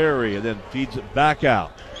to Perry and then feeds it back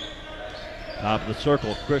out. Top of the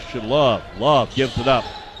circle, Christian Love. Love gives it up.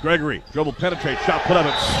 Gregory, dribble penetrate, shot put up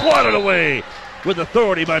and swatted away with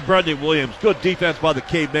authority by Brendan Williams. Good defense by the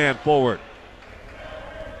K-Man forward.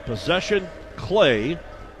 Possession, Clay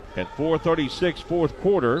at 4:36, fourth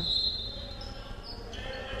quarter.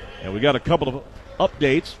 And we got a couple of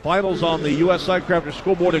updates. Finals on the U.S. Sidecrafters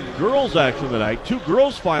scoreboard in girls action tonight. 2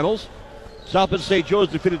 girls finals. South Bend St. Joe's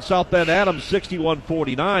defeated South Bend Adams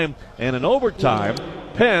 61-49. And in overtime,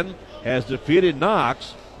 Penn has defeated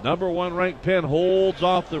Knox. Number 1 ranked Penn holds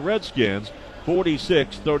off the Redskins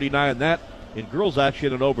 46-39. That in girls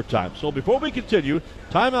action in overtime. So before we continue,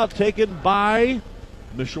 timeout taken by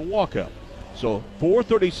Mishawaka. So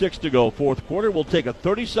 4:36 to go, fourth quarter. We'll take a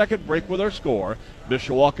 30-second break with our score.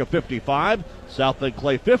 Mishawaka 55, South Bend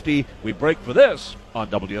Clay 50. We break for this on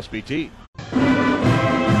WSBT.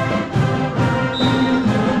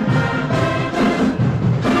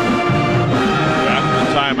 After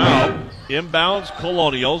the timeout, inbounds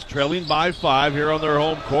Colonials trailing by 5 here on their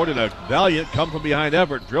home court, and a valiant come from behind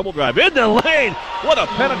effort. Dribble drive in the lane. What a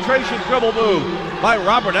penetration dribble move by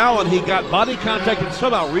Robert Allen. He got body contact and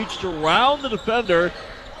somehow reached around the defender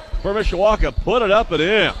for Mishawaka. Put it up and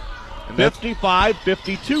in.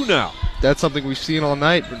 55-52 now. That's something we've seen all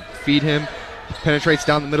night. Feed him, penetrates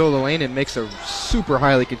down the middle of the lane and makes a super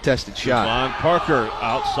highly contested shot. Devon Parker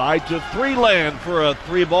outside to 3 land for a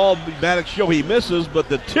 3-ball. Maddox Yohe misses, but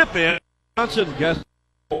the tip in. Johnson gets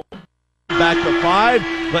back to 5,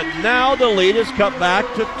 but now the lead is cut back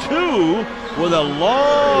to 2 with a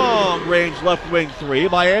long-range left wing 3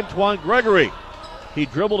 by Antoine Gregory. He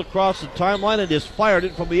dribbled across the timeline and just fired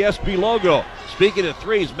it from the SB logo. Speaking of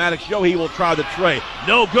threes, Maddox Yohe will try the tray.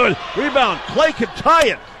 No good. Rebound. Clay can tie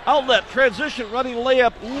it. Outlet, transition, running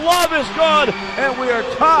layup. Love is gone, and we are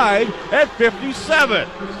tied at 57.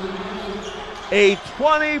 A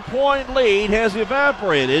 20-point lead has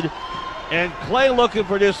evaporated, and Clay looking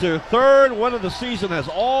for just their third win of the season, has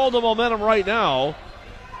all the momentum right now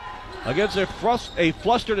against a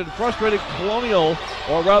flustered and frustrated Colonial,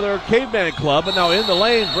 or rather Caveman club. And now in the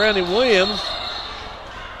lane, Brandon Williams.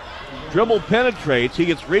 Dribble penetrates. He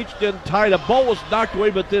gets reached in tight. A ball was knocked away,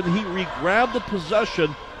 but then he re-grabbed the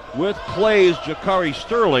possession with Clay's Jakari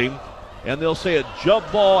Sterling. And they'll say a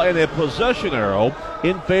jump ball and a possession arrow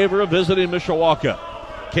in favor of visiting Mishawaka.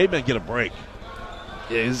 Cavemen get a break.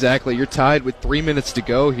 Exactly. You're tied with 3 minutes to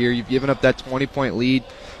go here. You've given up that 20-point lead.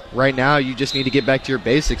 Right now, you just need to get back to your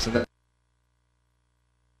basics. And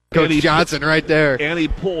Coach Johnson right there. And he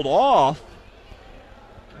pulled off.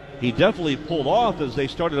 He definitely pulled off as they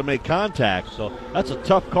started to make contact. So that's a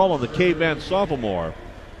tough call on the Caveman sophomore.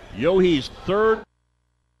 Yohe's third,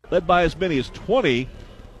 led by as many as 20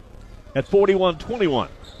 at 41-21.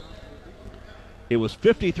 It was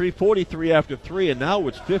 53-43 after 3, and now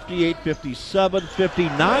it's 58-57,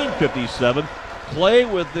 59-57. Clay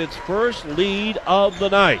with its first lead of the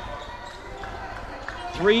night.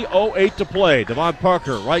 3:08 to play. Devon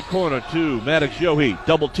Parker, right corner to Maddox Yohe.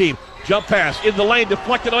 Double team. Jump pass in the lane,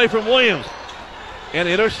 deflected away from Williams. And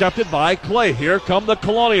intercepted by Clay. Here come the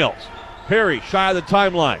Colonials. Perry, shy of the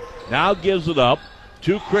timeline. Now gives it up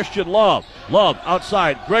to Christian Love. Love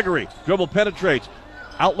outside. Gregory, dribble penetrates.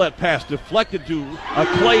 Outlet pass deflected to a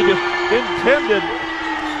Clay intended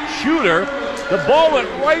shooter. The ball went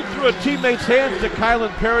right through a teammate's hands to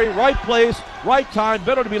Kylan Perry. Right place, right time.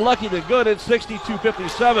 Better to be lucky than good. It's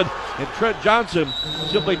 62-57. And Trent Johnson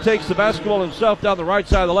simply takes the basketball himself down the right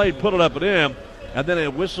side of the lane, put it up and in. And then a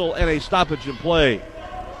whistle and a stoppage in play.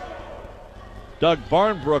 Doug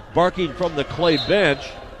Barnbrook barking from the Clay bench.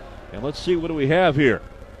 And let's see, what do we have here?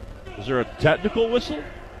 Is there a technical whistle?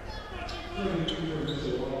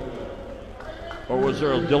 Or was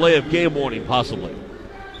there a delay of game warning possibly?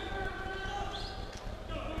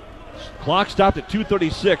 Clock stopped at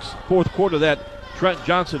 2:36, fourth quarter. That Trent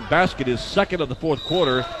Johnson basket is second of the fourth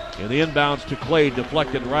quarter. And the inbounds to Clay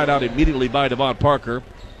deflected right out immediately by Devon Parker.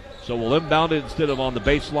 So we'll inbound it instead of on the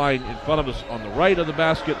baseline in front of us on the right of the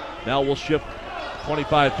basket. Now we'll shift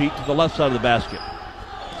 25 feet to the left side of the basket.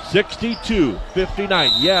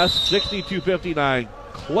 62-59. Yes, 62-59.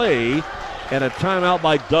 Clay, and a timeout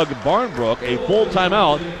by Doug Barnbrook. A full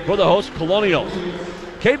timeout for the host Colonials.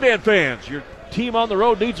 K-Band fans, your team on the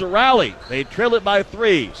road needs a rally. They trail it by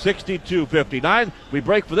 3, 62-59. We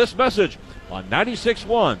break for this message on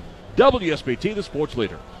 96.1 WSBT, the sports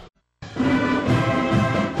leader.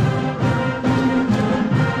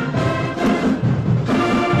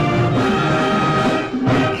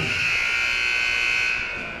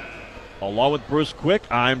 Along with Bruce Quick,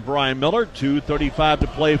 I'm Brian Miller. 2:35 to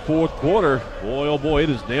play, fourth quarter. Boy, oh boy, it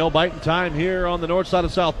is nail-biting time here on the north side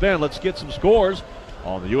of South Bend. Let's get some scores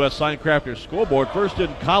on the U.S. Signcrafters scoreboard. First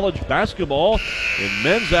in college basketball. In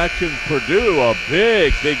men's action, Purdue, a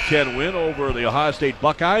big Big Ten win over the Ohio State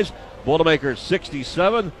Buckeyes. Boilermakers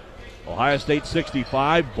 67, Ohio State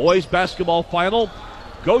 65. Boys basketball final,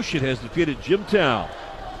 Goshen has defeated Jimtown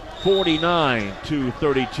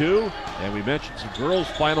 49-32. And we mentioned some girls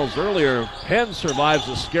finals earlier. Penn survives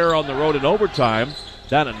a scare on the road in overtime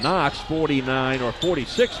down at Knox, 39 or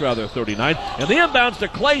 46 rather, 39. And the inbounds to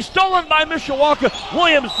Clay, stolen by Mishawaka.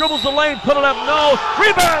 Williams dribbles the lane, put it up, no.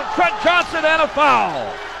 Rebound, Trent Johnson, and a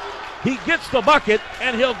foul. He gets the bucket,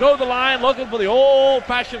 and he'll go to the line looking for the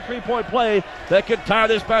old-fashioned three-point play that could tie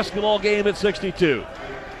this basketball game at 62.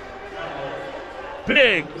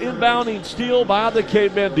 Big inbounding steal by the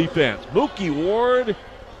Cavemen defense. Mookie Ward,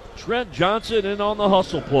 Trent Johnson in on the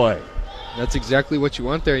hustle play. That's exactly what you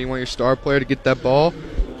want there. You want your star player to get that ball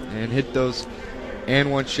and hit those and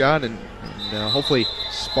one shot and hopefully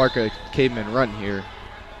spark a Caveman run here.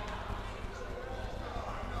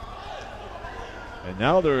 And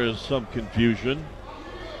now there is some confusion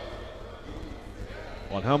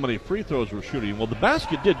on how many free throws we're shooting. Well, the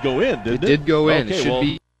basket did go in, didn't it? It did go in. Okay, it should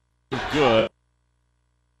be good.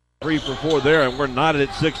 3 for 4 there, and we're knotted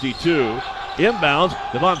at 62. Inbounds,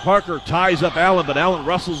 Devon Parker ties up Allen, but Allen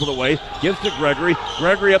wrestles it away, gives to Gregory.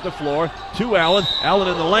 Gregory up the floor to Allen. Allen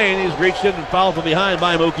in the lane. He's reached in and fouled from behind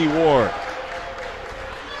by Mookie Ward.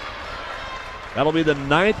 That'll be the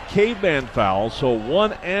 9th Caveman foul, so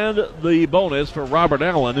 1 and the bonus for Robert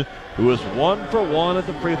Allen, who is 1 for 1 at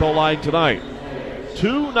the free throw line tonight.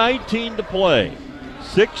 2:19 to play.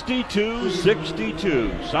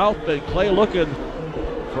 62-62. South Bend Clay looking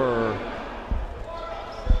for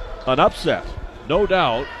an upset, no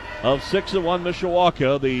doubt, of 6-1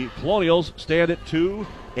 Mishawaka. The Colonials stand at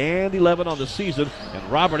 2-11 on the season,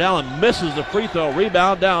 and Robert Allen misses the free throw.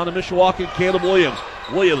 Rebound down to Mishawaka, Caleb Williams.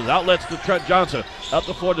 Williams outlets to Trent Johnson. Up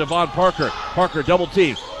the floor to Devon Parker. Parker double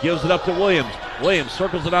team, gives it up to Williams. Williams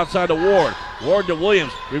circles it outside to Ward. Ward to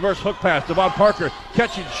Williams. Reverse hook pass. Devon Parker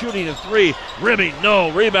catching, shooting a 3. Rimming,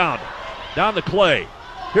 no. Rebound. Down to Clay.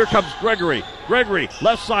 Here comes Gregory. Gregory,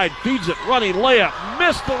 left side, feeds it, running layup.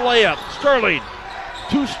 Missed the layup. Sterling,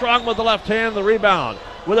 too strong with the left hand, the rebound.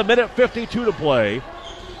 With 1:52 to play,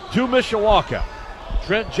 to Mishawaka.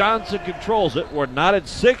 Trent Johnson controls it. We're not at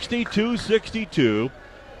 62-62.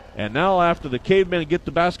 And now after the Cavemen get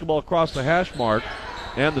the basketball across the hash mark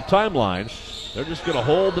and the timeline, they're just going to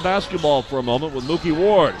hold the basketball for a moment with Mookie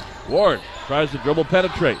Ward. Ward tries to dribble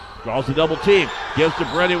penetrate. Draws the double team. Gives to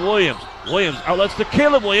Brandon Williams. Williams outlets to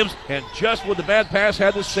Caleb Williams, and just with the bad pass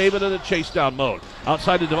had to save it in a chase down mode.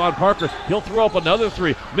 Outside to Devon Parker. He'll throw up another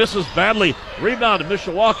 3. Misses badly. Rebound to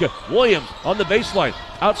Mishawaka. Williams on the baseline.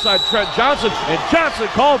 Outside Trent Johnson, and Johnson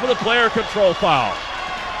called for the player control foul.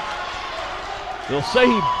 They'll say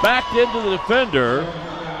he backed into the defender,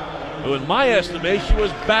 who in my estimation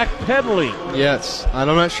was backpedaling. Yes, I'm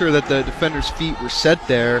not sure that the defender's feet were set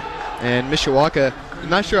there, and Mishawaka, I'm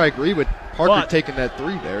not sure I agree with Parker taking that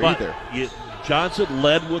 3 there either. Johnson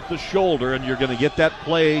led with the shoulder, and you're going to get that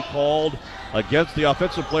play called against the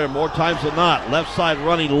offensive player more times than not. Left side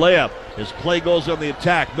running layup as Clay goes on the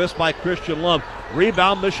attack. Missed by Christian Love.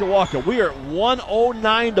 Rebound Mishawaka. We are at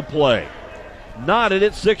 1:09 to play. Knotted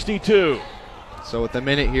at 62. So with a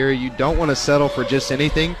minute here, you don't want to settle for just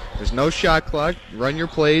anything. There's no shot clock. Run your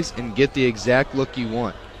plays and get the exact look you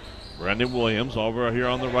want. Brendan Williams over here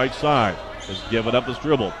on the right side has given up his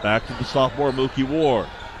dribble. Back to the sophomore Mookie Ward.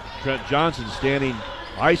 Trent Johnson standing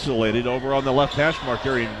isolated over on the left hash mark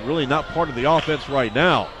area, really not part of the offense right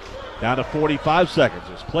now. Down to 45 seconds.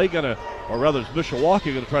 Is Clay going to, or rather is Mishawaka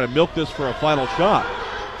going to try to milk this for a final shot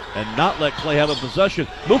and not let Clay have a possession?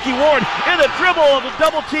 Mookie Ward in a dribble of a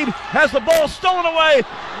double team, has the ball stolen away.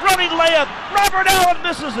 running layup. Robert Allen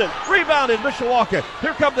misses it. Rebounded Mishawaka.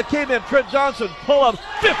 Here come the K-men. Trent Johnson, pull up,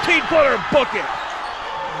 15-footer, book it.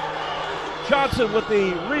 Johnson with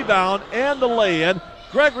the rebound and the lay-in.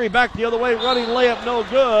 Gregory back the other way, running layup no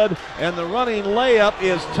good, and the running layup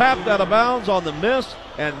is tapped out of bounds on the miss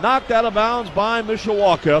and knocked out of bounds by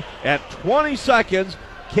Mishawaka. At 20 seconds,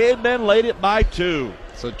 K-men laid it by 2.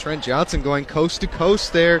 So Trent Johnson going coast to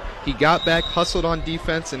coast there. He got back, hustled on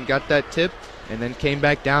defense, and got that tip, and then came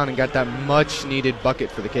back down and got that much-needed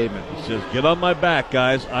bucket for the Cavemen. He says, get on my back,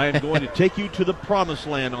 guys. I am going to take you to the promised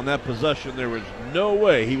land on that possession. There was no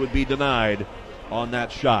way he would be denied on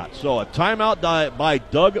that shot. So a timeout by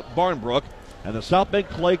Doug Barnbrook and the South Bend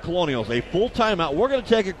Clay Colonials. A full timeout. We're going to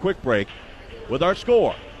take a quick break with our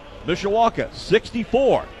score. Mishawaka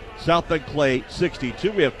 64, South Bend Clay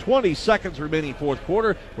 62. We have 20 seconds remaining fourth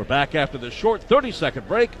quarter. We're back after the short 30-second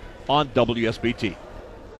break on WSBT.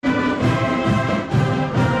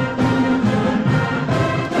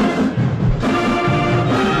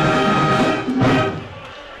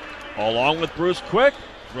 Along with Bruce Quick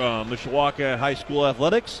from Mishawaka High School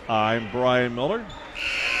Athletics, I'm Brian Miller.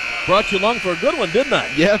 Brought you along for a good one, didn't I?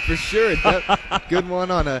 Yeah, for sure. Good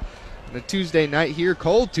one on a Tuesday night here,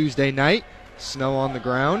 cold Tuesday night, snow on the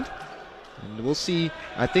ground. And we'll see.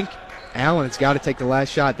 I think Allen's got to take the last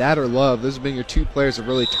shot, that or Love. Those have been your two players that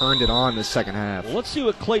really turned it on in the second half. Well, let's see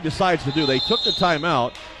what Clay decides to do. They took the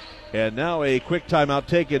timeout, and now a quick timeout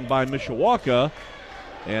taken by Mishawaka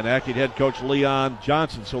and acting head coach Leon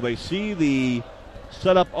Johnson. So they see the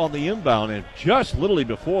setup on the inbound, and just literally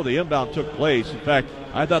before the inbound took place, in fact,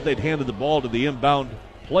 I thought they'd handed the ball to the inbound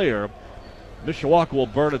player. Mishawaka will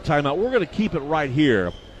burn a timeout. We're going to keep it right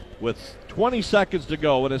here with 20 seconds to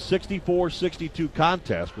go in a 64-62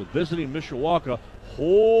 contest with visiting Mishawaka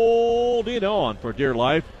holding on for dear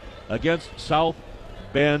life against South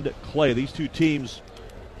Bend Clay. These two teams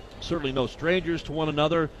certainly no strangers to one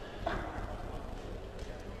another.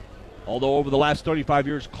 Although over the last 35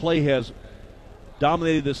 years, Clay has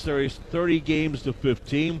dominated this series 30 games to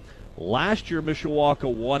 15. Last year,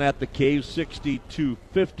 Mishawaka won at the Cave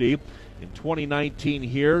 62-50. In 2019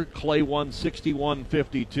 here, Clay won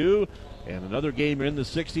 61-52. And another game in the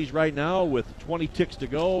 60s right now with 20 ticks to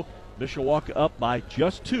go. Mishawaka up by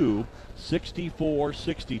just 2,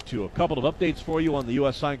 64-62. A couple of updates for you on the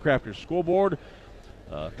U.S. Signcrafters scoreboard.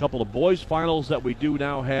 A couple of boys finals that we do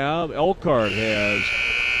now have. Elkhart has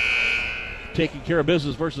taking care of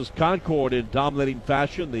business versus Concord in dominating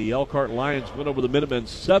fashion. The Elkhart Lions win over the Minutemen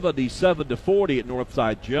 77-40 at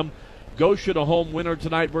Northside Gym. Goshen a home winner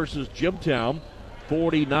tonight versus Jimtown,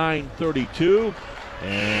 49-32.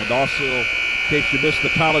 And also, in case you missed the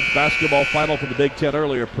college basketball final for the Big Ten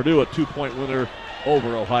earlier, Purdue a 2-point winner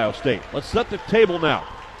over Ohio State. Let's set the table now.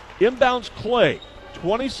 Inbounds Clay,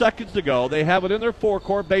 20 seconds to go. They have it in their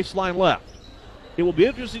forecourt, baseline left. It will be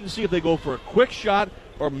interesting to see if they go for a quick shot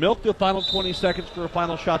or milk the final 20 seconds for a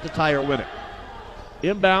final shot to tie or win it.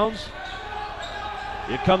 Inbounds.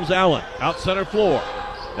 Here comes Allen, out center floor.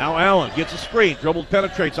 Now Allen gets a screen, dribble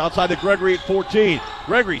penetrates outside the Gregory at 14.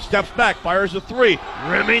 Gregory steps back, fires a three.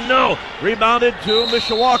 Rimming no. Rebounded to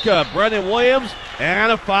Mishawaka. Brendan Williams,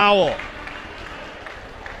 and a foul.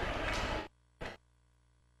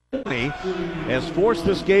 Has forced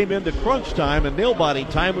this game into crunch time and nail-biting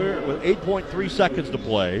time with 8.3 seconds to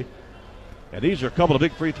play. And these are a couple of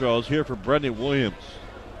big free throws here for Brendan Williams.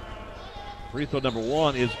 Free throw number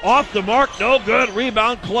 1 is off the mark, no good.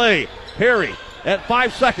 Rebound Clay. Perry at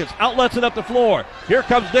 5 seconds, outlets it up the floor. Here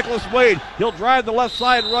comes Nicholas Wade. He'll drive the left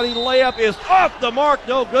side, running layup is off the mark,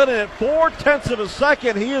 no good. And at 0.4 of a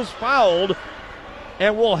second, he is fouled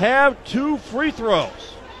and will have 2 free throws.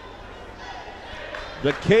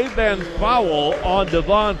 The K-Bend foul on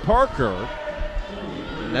Devon Parker.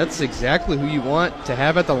 And that's exactly who you want to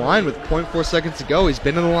have at the line with 0.4 seconds to go. He's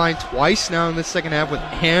been in the line twice now in this second half with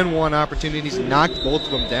and one opportunities, knocked both of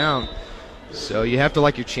them down. So you have to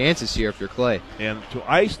like your chances here if you're Clay. And to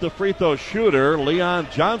ice the free throw shooter, Leon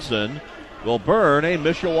Johnson will burn a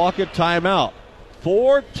Mishawaka timeout.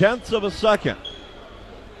 0.4 of a second.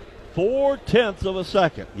 0.4 of a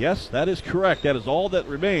second. Yes, that is correct. That is all that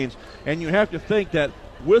remains. And you have to think that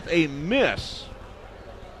with a miss,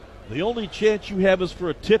 the only chance you have is for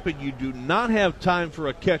a tip, and you do not have time for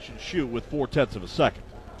a catch and shoot with 0.4 of a second.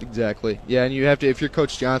 Exactly. Yeah, and you have to, if you're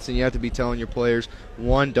Coach Johnson, you have to be telling your players,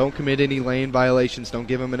 1, don't commit any lane violations. Don't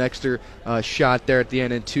give them an extra shot there at the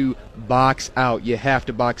end. And 2, box out. You have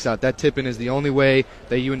to box out. That tip-in is the only way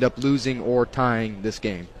that you end up losing or tying this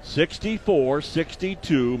game.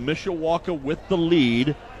 64-62, Mishawaka with the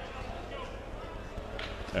lead.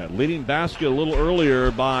 That leading basket a little earlier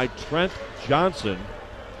by Trent Johnson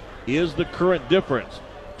is the current difference.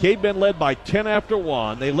 Cavemen led by 10 after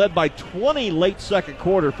 1. They led by 20 late second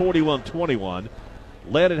quarter, 41-21.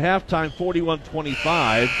 Led at halftime,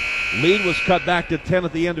 41-25. Lead was cut back to 10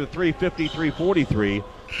 at the end of 3, 53-43.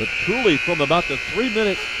 But truly, from about the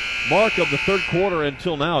 3-minute mark of the third quarter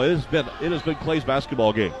until now, it has been Clay's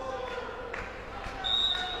basketball game.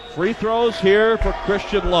 Free throws here for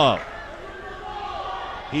Christian Love.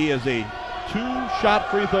 He has a 2-shot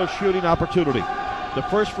free throw shooting opportunity. The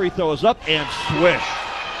first free throw is up and swish.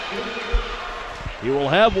 He will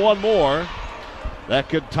have one more that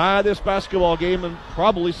could tie this basketball game and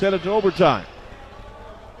probably send it to overtime.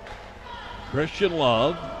 Christian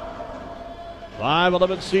Love,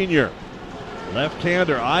 5'11" senior.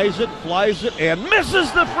 Left-hander eyes it, flies it, and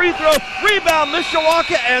misses the free throw. Rebound,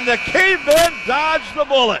 Mishawaka, and the Cavemen dodge the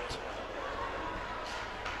bullet.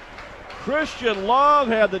 Christian Love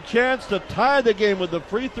had the chance to tie the game with the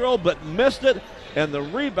free throw, but missed it, and the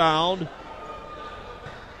rebound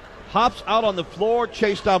hops out on the floor,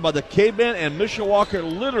 chased down by the Cavemen, and Mishawaka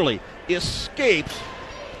literally escapes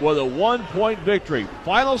with a 1-point victory.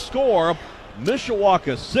 Final score,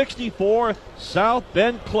 Mishawaka 64, South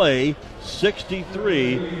Bend Clay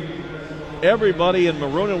 63. Everybody in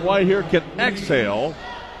maroon and white here can exhale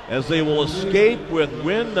as they will escape with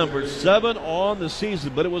win number 7 on the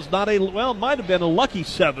season. But it was not it might have been a lucky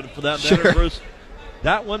 7 for that matter, Sure. Bruce.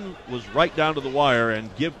 That one was right down to the wire, and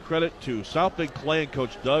give credit to South Bend Clay and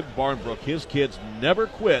Coach Doug Barnbrook. His kids never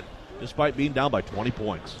quit despite being down by 20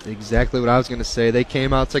 points. Exactly what I was going to say. They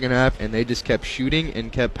came out second half, and they just kept shooting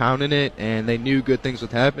and kept pounding it, and they knew good things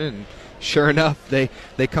would happen. And sure enough, they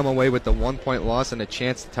come away with the 1-point loss and a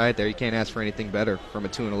chance to tie it there. You can't ask for anything better from a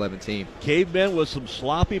 2-11 team. Cavemen with some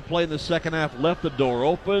sloppy play in the second half left the door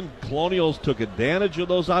open. Colonials took advantage of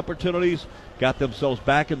those opportunities, got themselves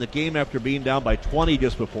back in the game after being down by 20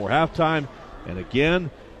 just before halftime. And again,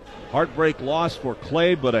 heartbreak loss for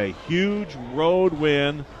Clay, but a huge road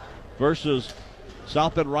win versus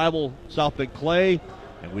South Bend rival South Bend Clay.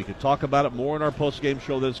 And we can talk about it more in our post-game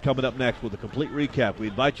show that's coming up next with a complete recap. We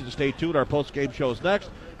invite you to stay tuned. Our post-game show is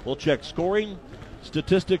next. We'll check scoring,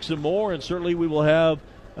 statistics, and more. And certainly we will have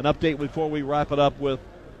an update before we wrap it up with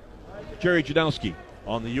Jerry Janowski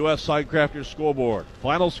on the U.S. Sidecrafters scoreboard.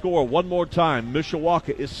 Final score one more time.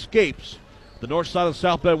 Mishawaka escapes the north side of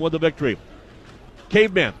South Bend with the victory.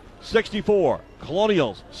 Cavemen 64,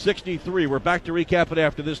 Colonials 63. We're back to recap it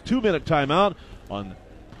after this 2-minute timeout on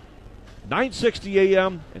 960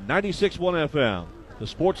 AM and 96.1 FM. The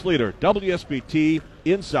sports leader, WSBT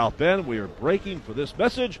in South Bend. We are breaking for this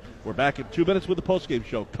message. We're back in 2 minutes with the postgame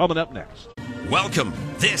show coming up next. Welcome.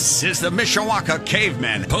 This is the Mishawaka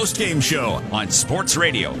Cavemen postgame show on Sports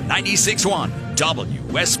Radio 96.1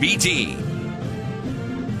 WSBT.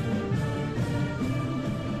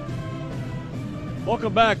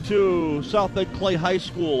 Welcome back to South Bend Clay High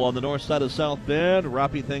School on the north side of South Bend.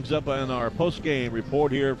 Wrapping things up on our post-game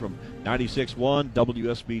report here from 96.1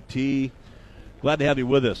 WSBT. Glad to have you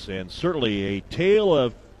with us, and certainly a tale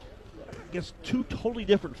of, I guess, two totally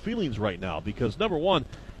different feelings right now. Because number one,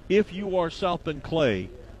 if you are South Bend Clay,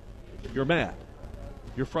 you're mad,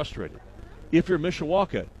 you're frustrated. If you're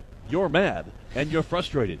Mishawaka, you're mad and you're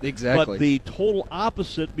frustrated. Exactly. But the total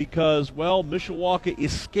opposite, because, well, Mishawaka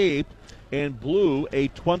escaped and blew a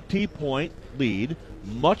 20-point lead.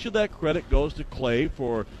 Much of that credit goes to Clay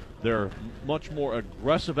for their much more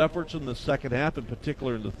aggressive efforts in the second half, in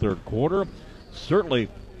particular in the third quarter. Certainly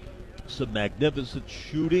some magnificent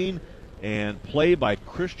shooting and play by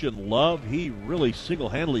Christian Love. He really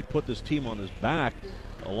single-handedly put this team on his back,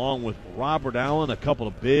 along with Robert Allen, a couple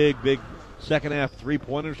of big second-half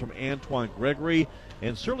three-pointers from Antoine Gregory,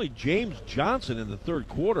 and certainly James Johnson in the third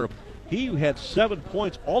quarter. He had 7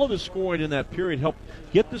 points. All of his scoring in that period helped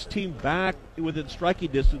get this team back within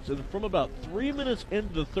striking distance. And from about 3 minutes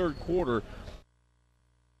into the third quarter,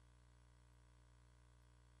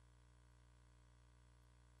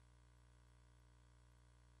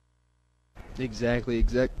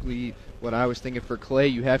 Exactly what I was thinking for Clay.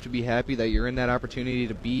 You have to be happy that you're in that opportunity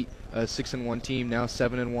to beat a 6-1 team, now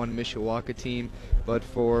 7-1 Mishawaka team. But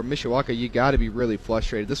for Mishawaka, you got to be really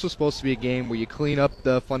frustrated. This was supposed to be a game where you clean up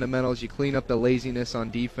the fundamentals, you clean up the laziness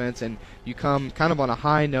on defense, and you come kind of on a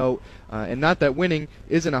high note. And not that winning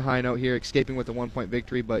isn't a high note here, escaping with a 1-point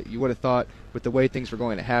victory, but you would have thought with the way things were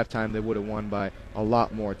going at halftime, they would have won by a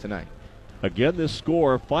lot more tonight. again, this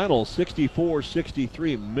score, final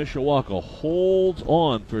 64-63. Mishawaka holds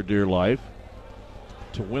on for dear life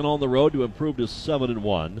to win on the road to improve to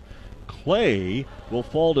 7-1. Clay will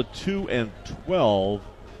fall to 2-12.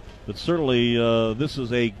 But certainly this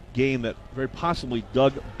is a game that very possibly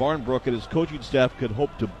Doug Barnbrook and his coaching staff could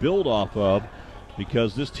hope to build off of,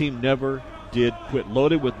 because this team never did quit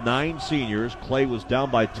loaded with 9 seniors. Clay was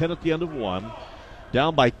down by 10 at the end of one,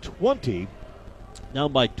 down by 20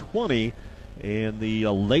 in the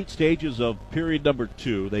late stages of period number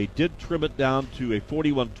 2. They did trim it down to a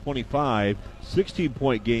 41-25,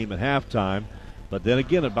 16-point game at halftime. But then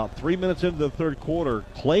again, about 3 minutes into the third quarter,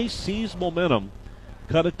 Clay seized momentum,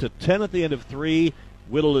 cut it to 10 at the end of 3,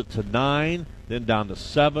 whittled it to 9, then down to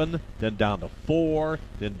 7, then down to 4,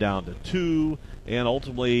 then down to 2, and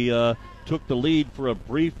ultimately took the lead for a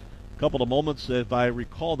brief couple of moments. If I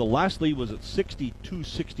recall, the last lead was at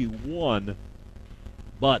 62-61,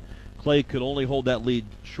 but Clay could only hold that lead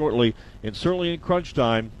shortly. And certainly in crunch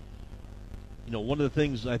time, one of the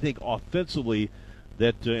things I think offensively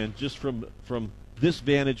that, and just from this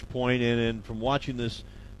vantage point and from watching this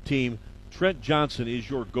team, Trent Johnson is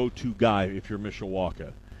your go-to guy if you're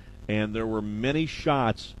Mishawaka. And there were many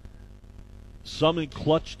shots, some in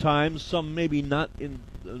clutch times, some maybe not in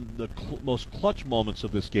the most clutch moments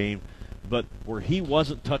of this game, but where he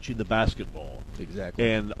wasn't touching the basketball. Exactly.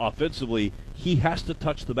 And offensively, he has to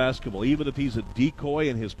touch the basketball, even if he's a decoy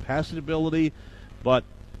in his passing ability. But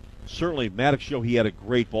certainly, Maddox showed he had a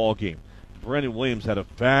great ball game. Brandon Williams had a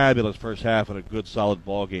fabulous first half and a good, solid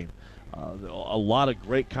ball game. A lot of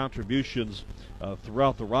great contributions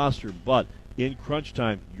throughout the roster, but in crunch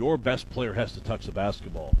time, your best player has to touch the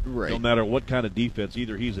basketball. Right. No matter what kind of defense.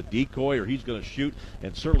 Either he's a decoy or he's going to shoot.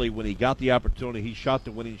 And certainly when he got the opportunity, he shot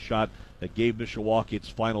the winning shot that gave Mishawaka its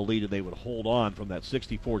final lead, and they would hold on from that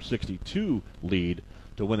 64-62 lead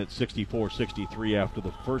to win it 64-63 after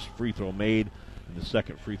the first free throw made and the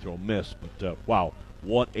second free throw missed. But, wow,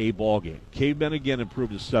 what a ball game. Cavemen again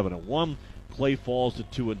improved to 7-1. Clay falls to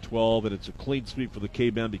 2-12, and it's a clean sweep for the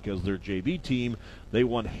Cavemen because their JV team, they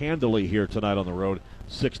won handily here tonight on the road,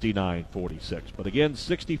 69-46. But again,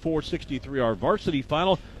 64-63, our varsity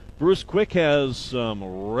final. Bruce Quick has some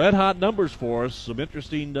red-hot numbers for us, some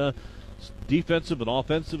interesting defensive and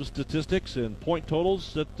offensive statistics and point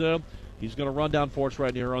totals that he's going to run down for us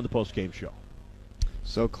right here on the post-game show.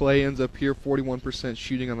 So Clay ends up here, 41%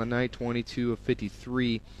 shooting on the night, 22 of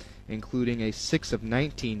 53. Including a 6 of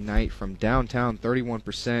 19 night from downtown,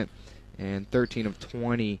 31%, and 13 of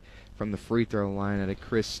 20 from the free throw line at a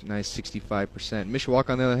crisp, nice 65%.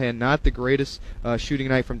 Mishawaka, on the other hand, not the greatest shooting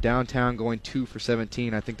night from downtown, going 2 for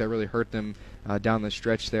 17. I think that really hurt them down the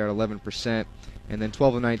stretch there at 11%. And then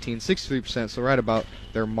 12 of 19, 63%, so right about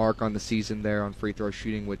their mark on the season there on free throw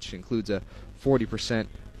shooting, which includes a 40%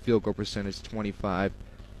 field goal percentage, 25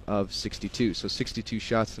 of 62. So 62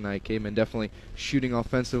 shots tonight. Cavemen definitely shooting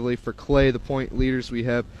offensively. For Clay, the point leaders, we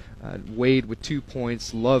have Wade with 2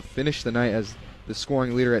 points. Love finished the night as the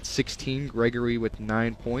scoring leader at 16. Gregory with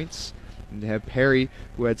 9 points. And they have Perry,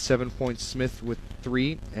 who had 7 points. Smith with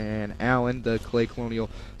 3. And Allen, the Clay Colonial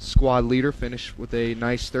squad leader, finished with a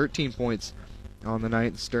nice 13 points on the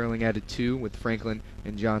night. Sterling added 2, with Franklin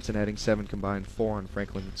and Johnson adding 7 combined. 4 on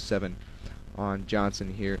Franklin, 7 on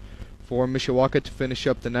Johnson here. For Mishawaka to finish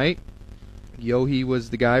up the night, Yohe was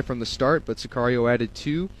the guy from the start, but Sicario added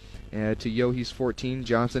 2 to Yohe's 14.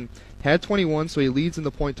 Johnson had 21, so he leads in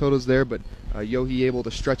the point totals there, but Yohe able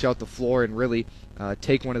to stretch out the floor and really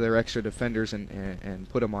take one of their extra defenders and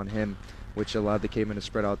put him on him, which allowed the Cavemen to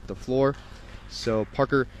spread out the floor. So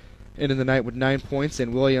Parker ended the night with 9 points,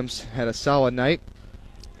 and Williams had a solid night.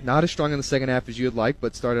 Not as strong in the second half as you'd like,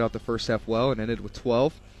 but started out the first half well and ended with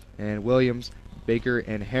 12. And Williams, Baker,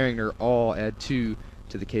 and Herringer all add 2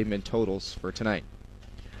 to the Cavemen totals for tonight.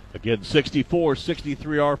 Again,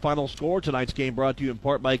 64-63 our final score. Tonight's game brought to you in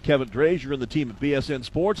part by Kevin Drazier and the team at BSN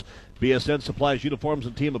Sports. BSN supplies uniforms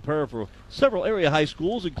and team apparel for several area high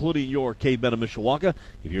schools, including your Cavemen of Mishawaka.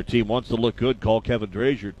 If your team wants to look good, call Kevin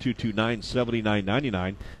Drazier,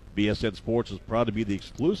 229-7999. BSN Sports is proud to be the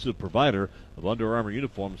exclusive provider of Under Armour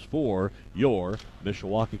uniforms for your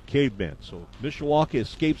Mishawaka Cavemen. So Mishawaka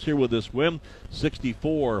escapes here with this win,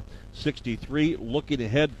 64-63. Looking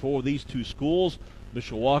ahead for these two schools,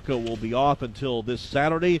 Mishawaka will be off until this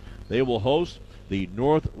Saturday. They will host the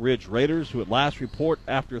North Ridge Raiders, who at last report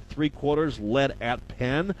after 3 quarters led at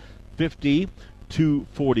Penn,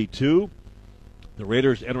 50-42. The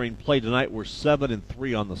Raiders entering play tonight were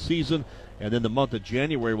 7-3 on the season. And then the month of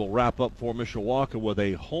January will wrap up for Mishawaka with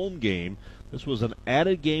a home game. This was an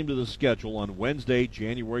added game to the schedule on Wednesday,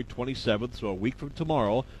 January 27th, so a week from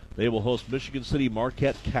tomorrow. They will host Michigan City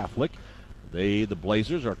Marquette Catholic. The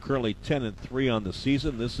Blazers are currently 10-3 on the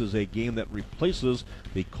season. This is a game that replaces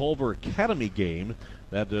the Culver Academy game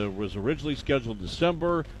that was originally scheduled in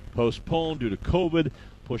December, postponed due to COVID,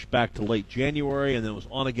 pushed back to late January, and then was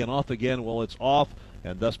on again, off again. Well, it's off,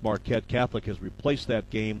 and thus Marquette Catholic has replaced that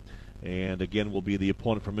game and again will be the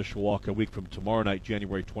opponent for Mishawaka a week from tomorrow night,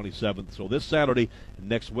 January 27th. So this Saturday and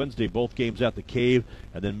next Wednesday, both games at the Cave,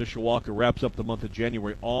 and then Mishawaka wraps up the month of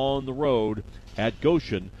January on the road at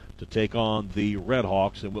Goshen to take on the Red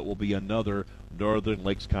Hawks in what will be another Northern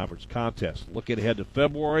Lakes Conference contest. Looking ahead to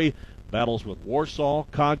February, battles with Warsaw,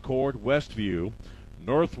 Concord, Westview,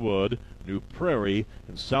 Northwood, New Prairie,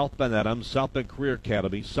 and South Bend Adams, South Bend Career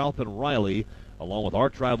Academy, South Bend Riley, along with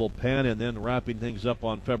arch rival Penn, and then wrapping things up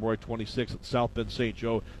on February 26th at South Bend St.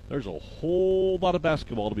 Joe. There's a whole lot of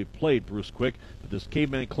basketball to be played, Bruce Quick, with this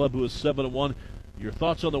Caveman Club who is 7-1. Your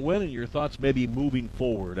thoughts on the win and your thoughts maybe moving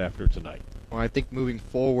forward after tonight? Well, I think moving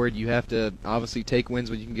forward, you have to obviously take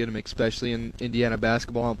wins when you can get them, especially in Indiana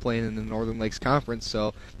basketball and playing in the Northern Lakes Conference.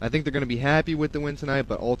 So I think they're going to be happy with the win tonight,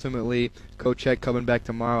 but ultimately, Coach Heck coming back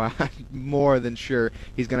tomorrow, I'm more than sure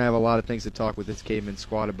he's going to have a lot of things to talk with this Caveman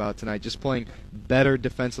squad about tonight. Just playing better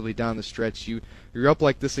defensively down the stretch. You're up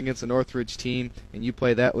like this against a Northridge team, and you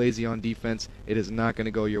play that lazy on defense, it is not going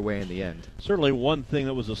to go your way in the end. Certainly one thing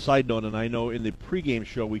that was a side note, and I know in the pregame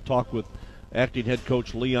show we talked with acting head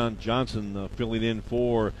coach Leon Johnson filling in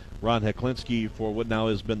for Ron Heklinski for what now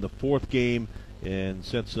has been the fourth game, and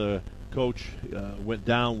since coach went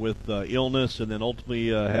down with illness and then ultimately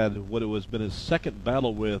had what it was been his second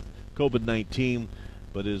battle with COVID-19,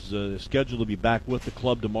 but is scheduled to be back with the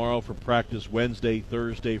club tomorrow for practice Wednesday,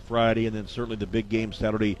 Thursday, Friday, and then certainly the big game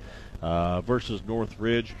Saturday versus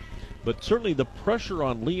Northridge. But certainly the pressure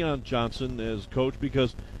on Leon Johnson as coach,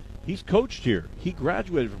 because he's coached here. He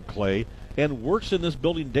graduated from Clay and works in this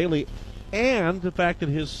building daily, and the fact that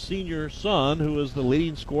his senior son, who is the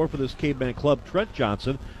leading scorer for this Caveman Club, Trent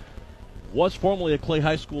Johnson, was formerly a Clay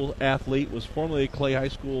High School athlete, was formerly a Clay High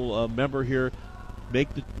School member here,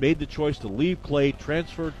 made the choice to leave Clay,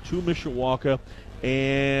 transfer to Mishawaka,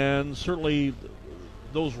 and certainly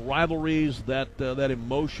those rivalries, that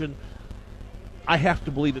emotion, I have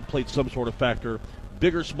to believe it played some sort of factor.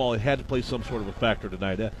 Big or small, it had to play some sort of a factor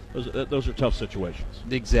tonight. Those are tough situations.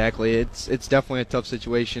 Exactly. It's definitely a tough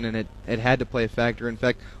situation, and it had to play a factor. In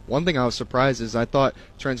fact, one thing I was surprised is I thought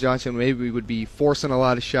Trent Johnson maybe would be forcing a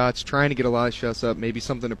lot of shots, trying to get a lot of shots up, maybe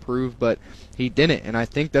something to prove, but he didn't, and I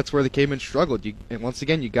think that's where the Cavemen struggled. And once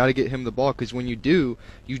again, you got to get him the ball, because when you do,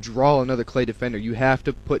 you draw another Clay defender. You have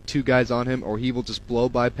to put two guys on him, or he will just blow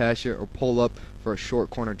by past you or pull up for a short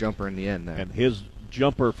corner jumper in the end there. And his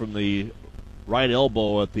jumper from the right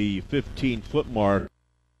elbow at the 15-foot mark.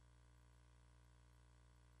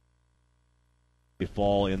 They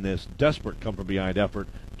fall in this desperate come-from-behind effort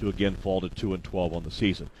to again fall to 2-12 on the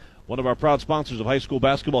season. One of our proud sponsors of high school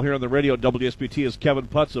basketball here on the radio at WSBT is Kevin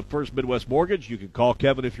Putz of First Midwest Mortgage. You can call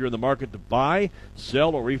Kevin if you're in the market to buy,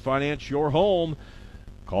 sell, or refinance your home.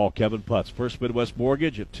 Call Kevin Putz, First Midwest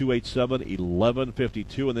Mortgage, at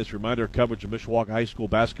 287-1152. And this reminder, coverage of Mishawaka High School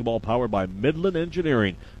basketball powered by Midland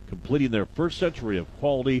Engineering, completing their first century of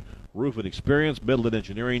quality roofing experience. Midland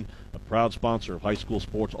Engineering, a proud sponsor of high school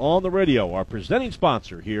sports on the radio, our presenting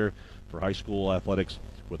sponsor here for high school athletics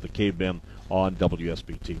with the Cavemen on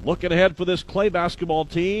WSBT. Looking ahead for this Clay basketball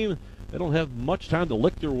team, they don't have much time to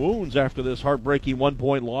lick their wounds after this heartbreaking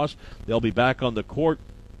one-point loss. They'll be back on the court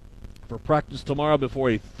for practice tomorrow before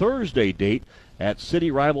a Thursday date at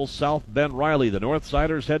city rival South Bend Riley. The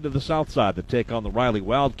Northsiders head to the south side to take on the Riley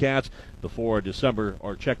Wildcats before January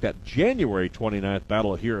 29th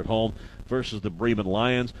battle here at home versus the Bremen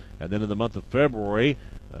Lions. And then in the month of February,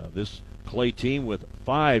 this Clay team with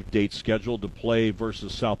 5 dates scheduled to play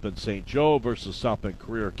versus South Bend St. Joe, versus South Bend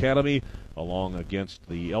Career Academy, along against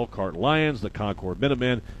the Elkhart Lions, the Concord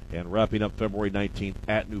Minutemen, and wrapping up February 19th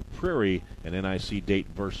at New Prairie, an NIC date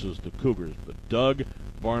versus the Cougars. But Doug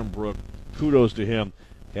Barnbrook, kudos to him,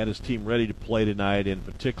 had his team ready to play tonight, in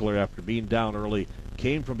particular after being down early,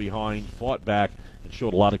 came from behind, fought back, and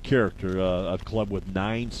showed a lot of character. A club with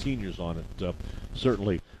 9 seniors on it.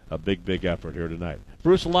 Certainly a big effort here tonight.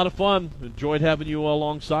 Bruce, a lot of fun. Enjoyed having you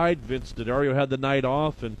alongside. Vince D'Addario had the night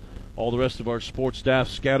off, and all the rest of our sports staff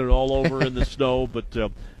scattered all over in the snow, but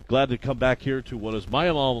glad to come back here to what is my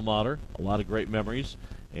alma mater. A lot of great memories,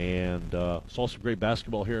 and saw some great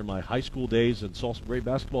basketball here in my high school days, and saw some great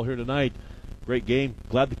basketball here tonight. Great game.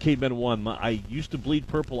 Glad the Cavemen won. I used to bleed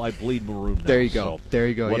purple. I bleed maroon now. There you go. So there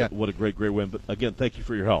you go. What a great win. But, again, thank you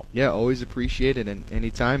for your help. Yeah, always appreciate it, and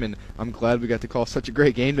anytime, and I'm glad we got to call such a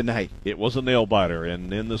great game tonight. It was a nail-biter,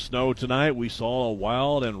 and in the snow tonight we saw a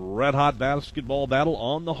wild and red-hot basketball battle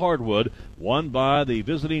on the hardwood, won by the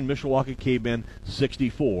visiting Mishawaka Cavemen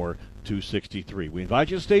 64-59. 263. We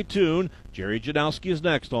invite you to stay tuned. Jerry Janowski is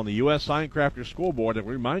next on the U.S. Signcrafters scoreboard. And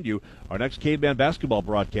we remind you, our next Caveman basketball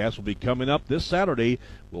broadcast will be coming up this Saturday.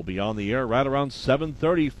 We'll be on the air right around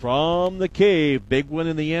 7:30 from the Cave. Big win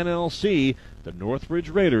in the NLC. The Northridge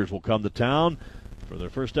Raiders will come to town for their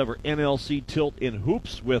first ever NLC tilt in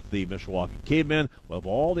hoops with the Mishawaka Cavemen. We'll have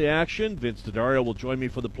all the action. Vince D'Addario will join me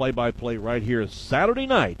for the play-by-play right here Saturday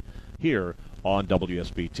night here on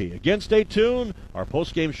WSBT. Again, stay tuned. Our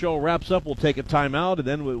post-game show wraps up. We'll take a timeout, and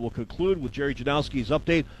then we will conclude with Jerry Janowski's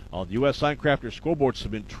update on the U.S. Signcrafters scoreboard.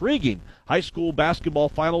 Some intriguing high school basketball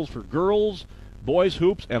finals for girls, boys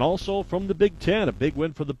hoops, and also from the Big Ten. A big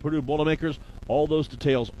win for the Purdue Boilermakers. All those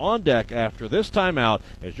details on deck after this timeout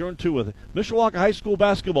as you're in two with Mishawaka High School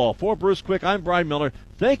basketball. For Bruce Quick, I'm Brian Miller,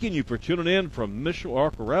 thanking you for tuning in from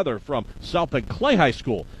from South Bend Clay High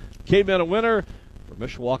School. Cavemen a winner for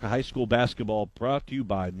Mishawaka High School basketball, brought to you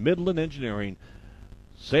by Midland Engineering.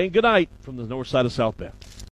 Saying goodnight from the north side of South Bend.